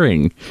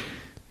hearing?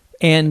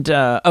 And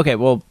okay,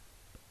 well,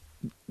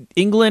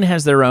 England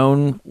has their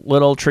own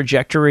little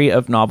trajectory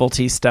of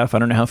novelty stuff. I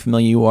don't know how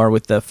familiar you are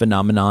with the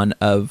phenomenon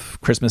of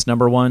Christmas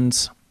number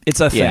ones. It's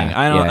a thing. Yeah,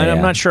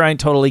 I'm not sure I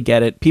totally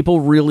get it. People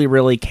really,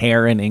 really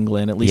care in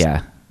England. At least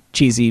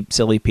cheesy,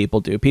 silly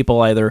people do.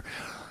 People either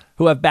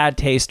who have bad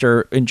taste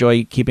or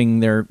enjoy keeping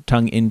their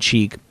tongue in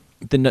cheek.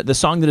 The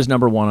song that is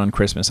number one on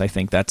Christmas, I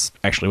think that's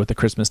actually what the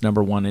Christmas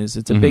number one is.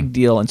 It's a big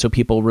deal, and so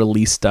people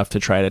release stuff to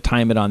try to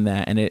time it on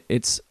that. And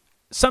it's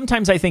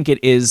sometimes I think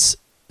it is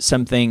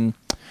something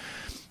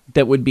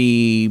that would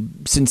be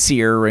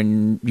sincere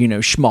and, you know,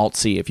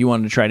 schmaltzy. If you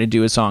wanted to try to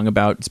do a song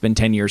about it's been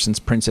 10 years since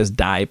Princess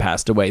Di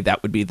passed away,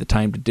 that would be the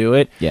time to do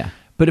it. Yeah.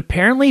 But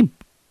apparently,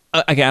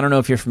 okay, I don't know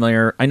if you're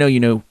familiar. I know you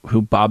know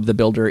who Bob the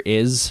Builder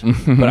is,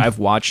 but I've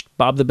watched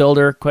Bob the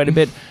Builder quite a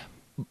bit.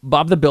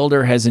 Bob the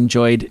Builder has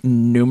enjoyed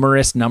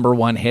numerous number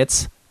one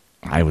hits.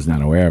 I was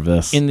not aware of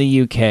this. In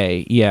the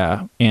UK,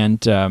 yeah.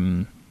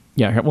 And,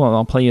 yeah, well,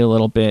 I'll play you a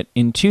little bit.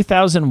 In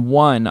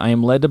 2001, I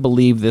am led to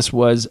believe this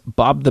was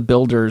Bob the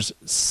Builder's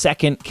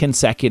second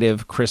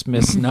consecutive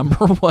Christmas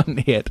number one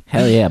hit.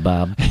 Hell yeah,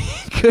 Bob.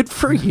 Good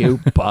for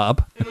you,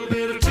 Bob. A little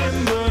bit of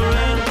timber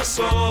and a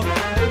saw,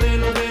 a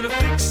little bit of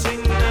fixing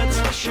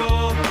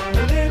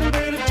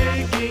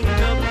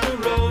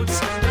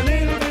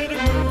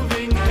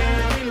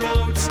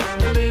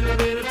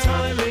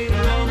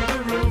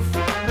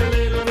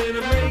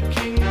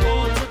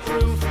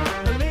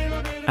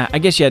I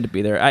guess you had to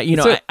be there.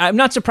 I'm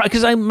not surprised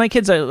because my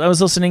kids. I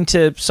was listening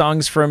to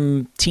songs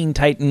from Teen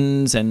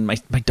Titans, and my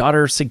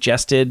daughter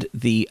suggested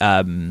the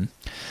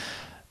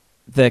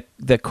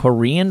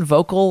Korean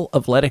vocal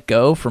of "Let It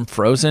Go" from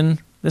Frozen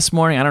this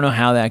morning. I don't know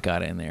how that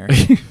got in there.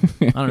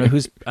 I don't know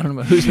who's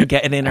been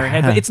getting in her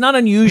head. But it's not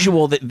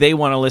unusual that they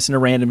want to listen to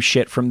random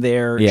shit from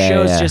there. It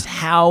shows just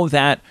how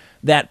that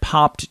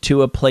popped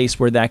to a place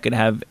where that could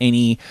have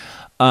any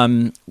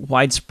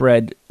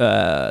widespread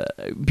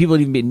people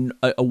even be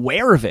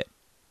aware of it,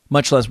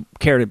 much less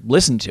care to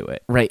listen to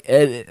it. Right.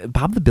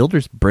 Bob the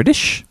Builder's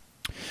British?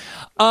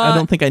 I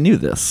don't think I knew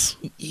this.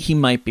 He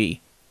might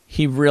be.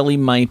 He really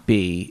might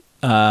be.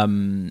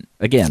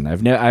 Again,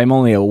 I'm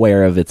only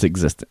aware of his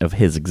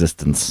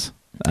existence.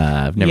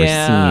 I've never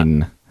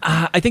seen.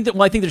 I think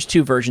there's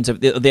two versions of.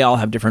 They all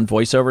have different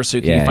voiceovers, so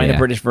can you find a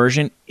British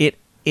version?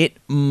 It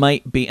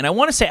might be, and I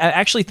want to say I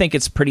actually think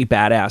it's pretty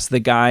badass. The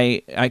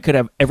guy, I could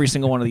have every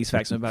single one of these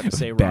facts I'm about to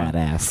say wrong.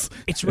 Badass.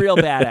 It's real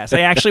badass.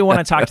 I actually want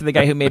to talk to the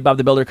guy who made Bob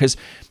the Builder because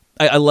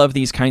I love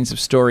these kinds of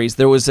stories.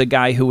 There was a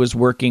guy who was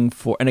working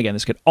for, and again,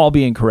 this could all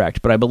be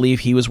incorrect, but I believe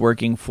he was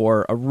working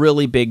for a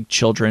really big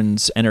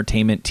children's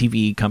entertainment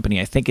TV company.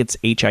 I think it's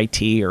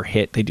HIT or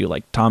HIT. They do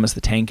like Thomas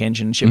the Tank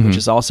Engine and shit, which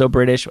is also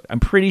British. I'm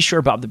pretty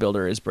sure Bob the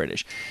Builder is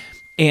British.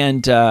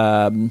 And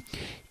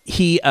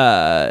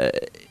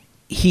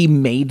he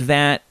made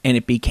that, and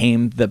it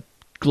became the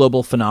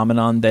global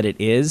phenomenon that it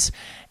is.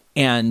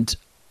 And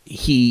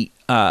the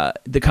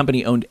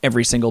company owned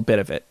every single bit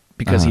of it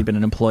because he'd been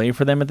an employee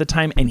for them at the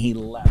time, and he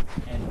left.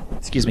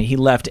 He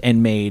left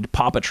and made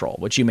Paw Patrol,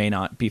 which you may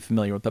not be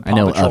familiar with, but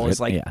Paw Patrol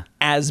is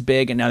as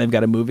big, and now they've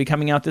got a movie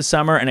coming out this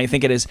summer, and I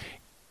think it is.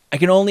 I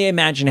can only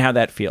imagine how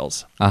that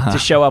feels to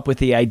show up with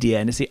the idea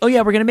and to see, oh yeah,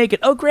 we're going to make it.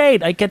 Oh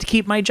great, I get to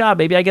keep my job.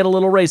 Maybe I get a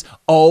little raise.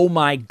 Oh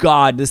my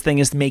God, this thing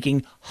is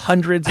making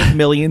hundreds of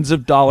millions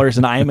of dollars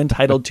and I am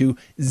entitled to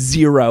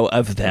 0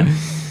 of them.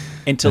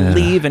 And to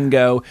leave and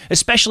go,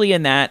 especially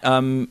in that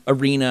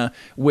arena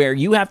where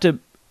you have to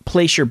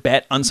place your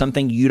bet on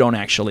something you don't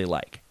actually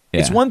like.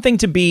 Yeah. It's one thing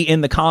to be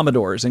in the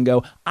Commodores and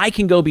go, I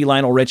can go be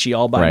Lionel Richie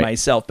all by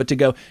myself. But to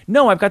go,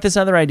 no, I've got this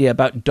other idea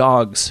about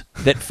dogs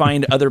that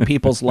find other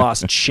people's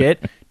lost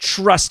shit.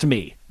 Trust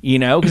me,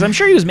 because I'm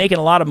sure he was making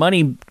a lot of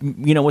money,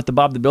 with the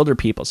Bob the Builder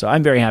people. So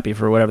I'm very happy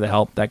for whatever the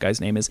hell that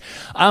guy's name is.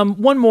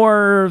 One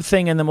more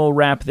thing, and then we'll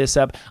wrap this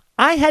up.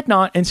 I had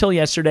not, until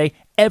yesterday,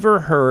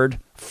 ever heard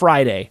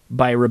Friday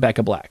by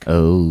Rebecca Black.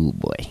 Oh,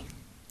 boy.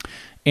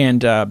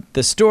 And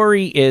the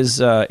story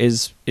is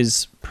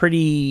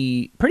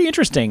pretty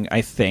interesting,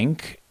 I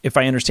think, if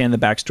I understand the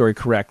backstory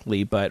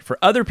correctly. But for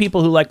other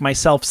people who, like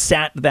myself,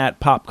 sat that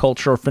pop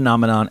culture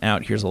phenomenon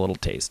out, here's a little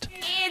taste.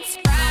 It's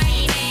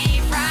Friday,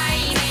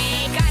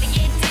 gotta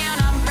get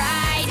down on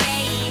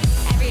Friday.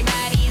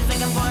 Everybody's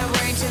looking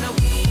forward to the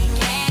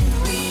weekend.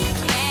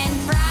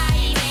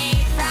 Friday,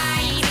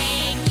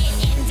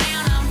 getting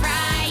down on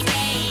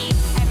Friday.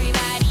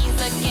 Everybody's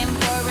looking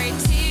forward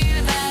to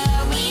the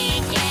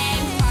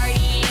weekend.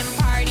 Partying,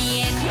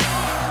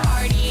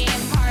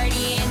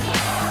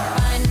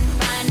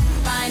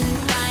 fun.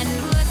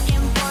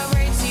 Looking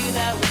forward to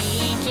the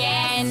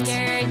weekend.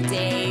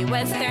 Thursday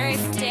was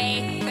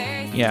Thursday.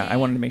 Yeah, I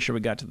wanted to make sure we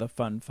got to the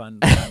fun.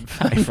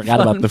 I forgot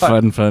about the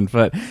fun.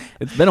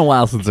 It's been a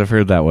while since I've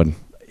heard that one.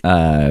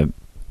 I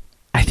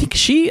think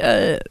she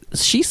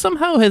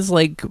somehow has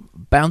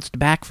bounced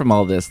back from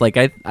all this.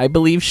 I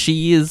believe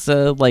she is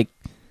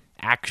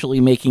actually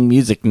making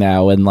music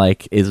now and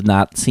is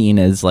not seen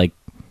as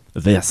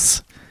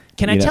this.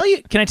 Can I tell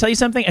you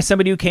something? As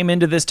somebody who came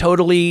into this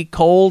totally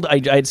cold,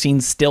 I'd seen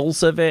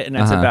stills of it, and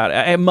that's about it.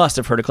 I must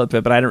have heard a clip of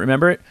it, but I don't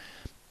remember it.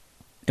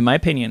 In my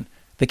opinion,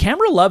 the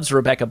camera loves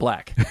Rebecca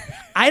Black.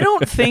 I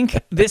don't think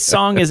this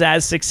song is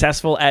as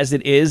successful as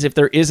it is if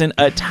there isn't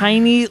a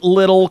tiny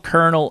little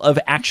kernel of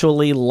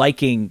actually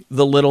liking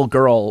the little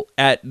girl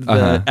at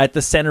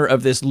the center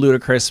of this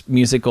ludicrous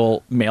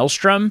musical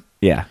maelstrom.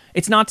 Yeah.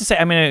 It's not to say,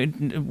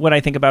 what I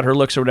think about her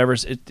looks or whatever,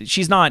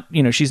 she's not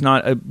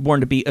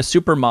born to be a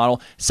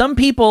supermodel. Some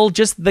people,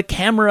 just the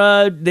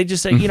camera, they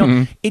just say,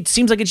 it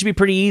seems like it should be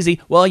pretty easy.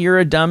 Well, you're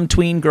a dumb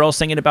tween girl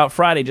singing about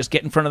Friday. Just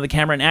get in front of the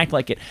camera and act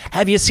like it.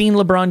 Have you seen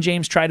LeBron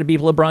James try to be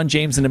LeBron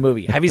James in a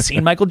movie? Have you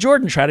seen Michael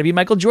Jordan try to be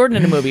Michael Jordan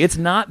in a movie? It's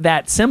not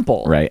that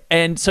simple. Right.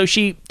 And so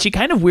she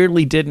kind of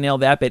weirdly did nail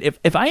that bit.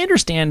 If I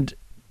understand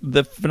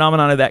the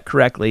phenomenon of that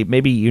correctly,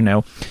 maybe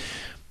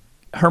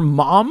her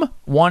mom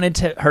wanted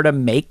her to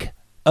make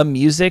a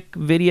music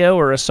video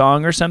or a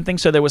song or something.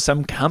 So there was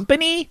some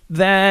company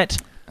that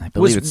I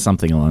believe it's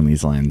something along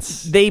these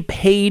lines. They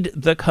paid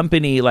the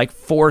company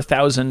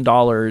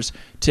 $4,000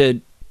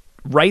 to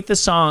write the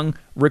song,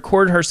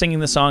 record her singing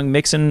the song,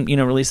 mix and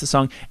release the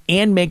song,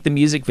 and make the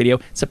music video.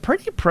 It's a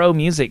pretty pro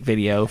music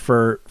video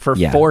for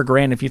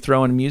 $4,000 if you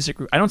throw in a music.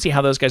 I don't see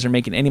how those guys are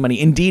making any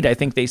money. Indeed, I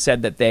think they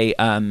said that they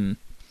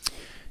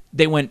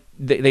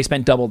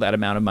spent double that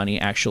amount of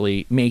money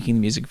actually making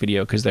the music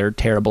video because they're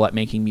terrible at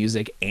making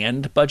music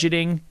and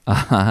budgeting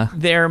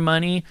their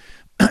money.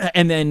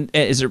 And then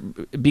is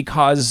it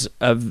because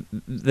of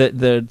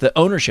the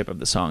ownership of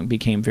the song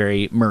became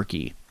very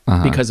murky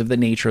because of the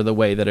nature of the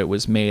way that it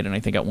was made. And I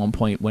think at one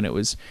point when it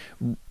was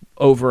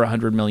over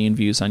 100 million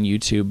views on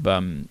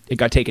YouTube, it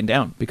got taken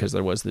down because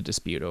there was the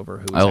dispute over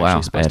who was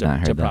actually supposed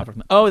to profit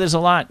from it. Oh, there's a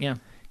lot, yeah.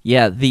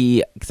 Yeah,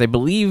 because I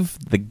believe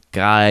the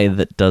guy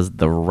that does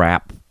the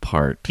rap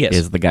part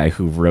is the guy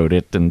who wrote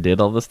it and did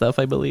all the stuff,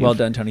 I believe. Well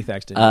done, Tony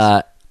Thaxton.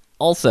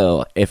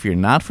 Also, if you're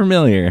not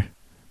familiar,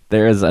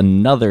 there is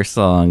another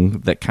song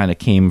that kind of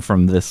came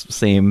from this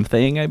same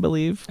thing, I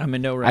believe. I'm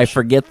in no rush. I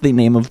forget the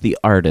name of the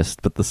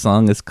artist, but the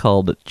song is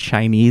called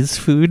Chinese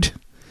Food.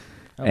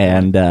 Oh,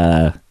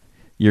 and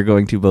you're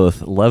going to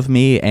both love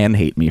me and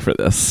hate me for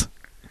this.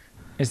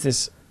 Is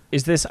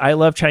this I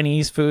Love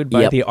Chinese Food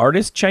by the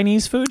artist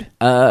Chinese Food?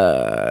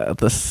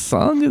 The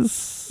song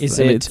is... Is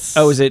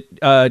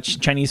it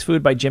Chinese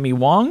Food by Jimmy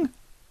Wong?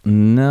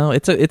 No,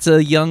 it's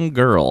a young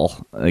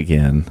girl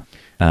again.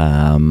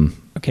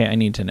 Okay, I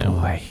need to know.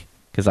 Boy,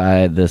 because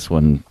this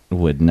one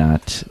would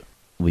not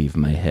leave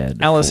my head.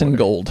 Allison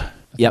Gold.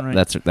 Yep,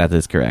 that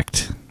is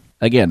correct.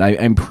 Again,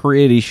 I'm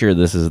pretty sure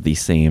this is the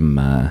same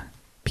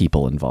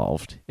people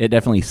involved. It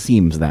definitely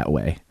seems that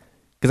way.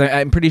 Because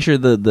I'm pretty sure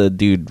the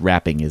dude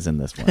rapping is in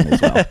this one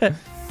as well.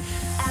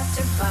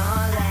 After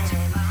falling,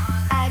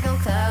 I go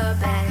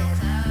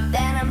clubbing,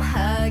 then I'm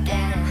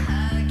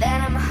hugging,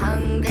 then I'm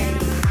hungry,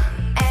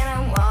 and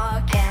I'm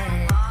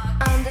walking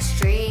on the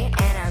street,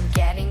 and I'm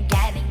getting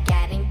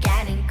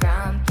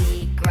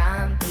grumpy.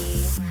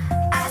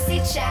 I see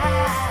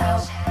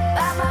chow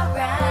by my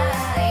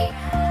right,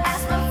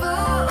 as my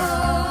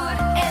food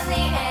in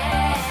the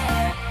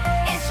air.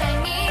 It's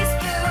Chinese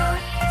food,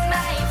 it's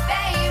my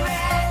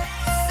favorite.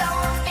 So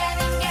I'm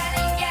getting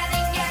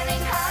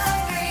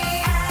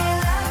hungry. I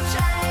love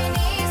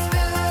Chinese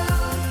food.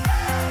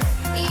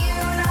 You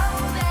know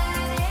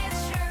that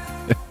it's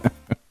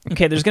true.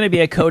 Okay, there's going to be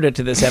a coda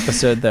to this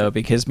episode, though,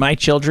 because my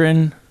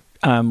children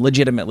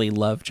legitimately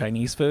love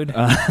Chinese food.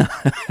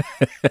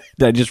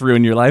 Did I just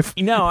ruin your life?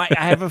 No, I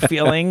have a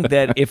feeling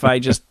that if I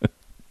just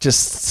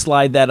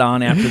slide that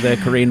on after the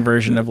Korean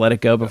version of Let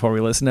It Go before we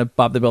listen to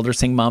Bob the Builder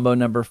sing Mambo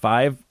No.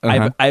 5,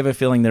 I have a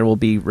feeling there will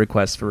be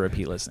requests for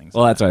repeat listenings.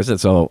 Well, that's what I said.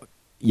 So,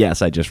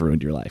 yes, I just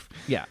ruined your life.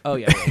 Yeah. Oh,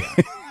 yeah.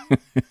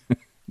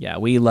 Yeah,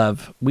 we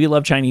love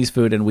Chinese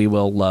food, and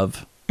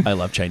I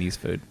love Chinese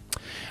food.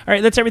 All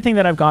right, that's everything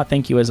that I've got.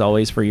 Thank you, as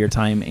always, for your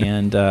time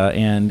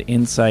and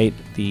insight.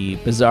 The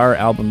Bizarre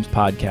Albums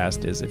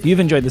podcast is, if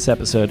you've enjoyed this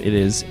episode, it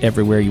is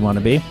everywhere you want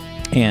to be.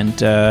 And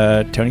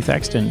Tony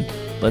Thaxton,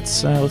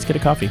 let's get a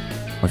coffee.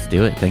 Let's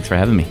do it. Thanks for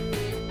having me.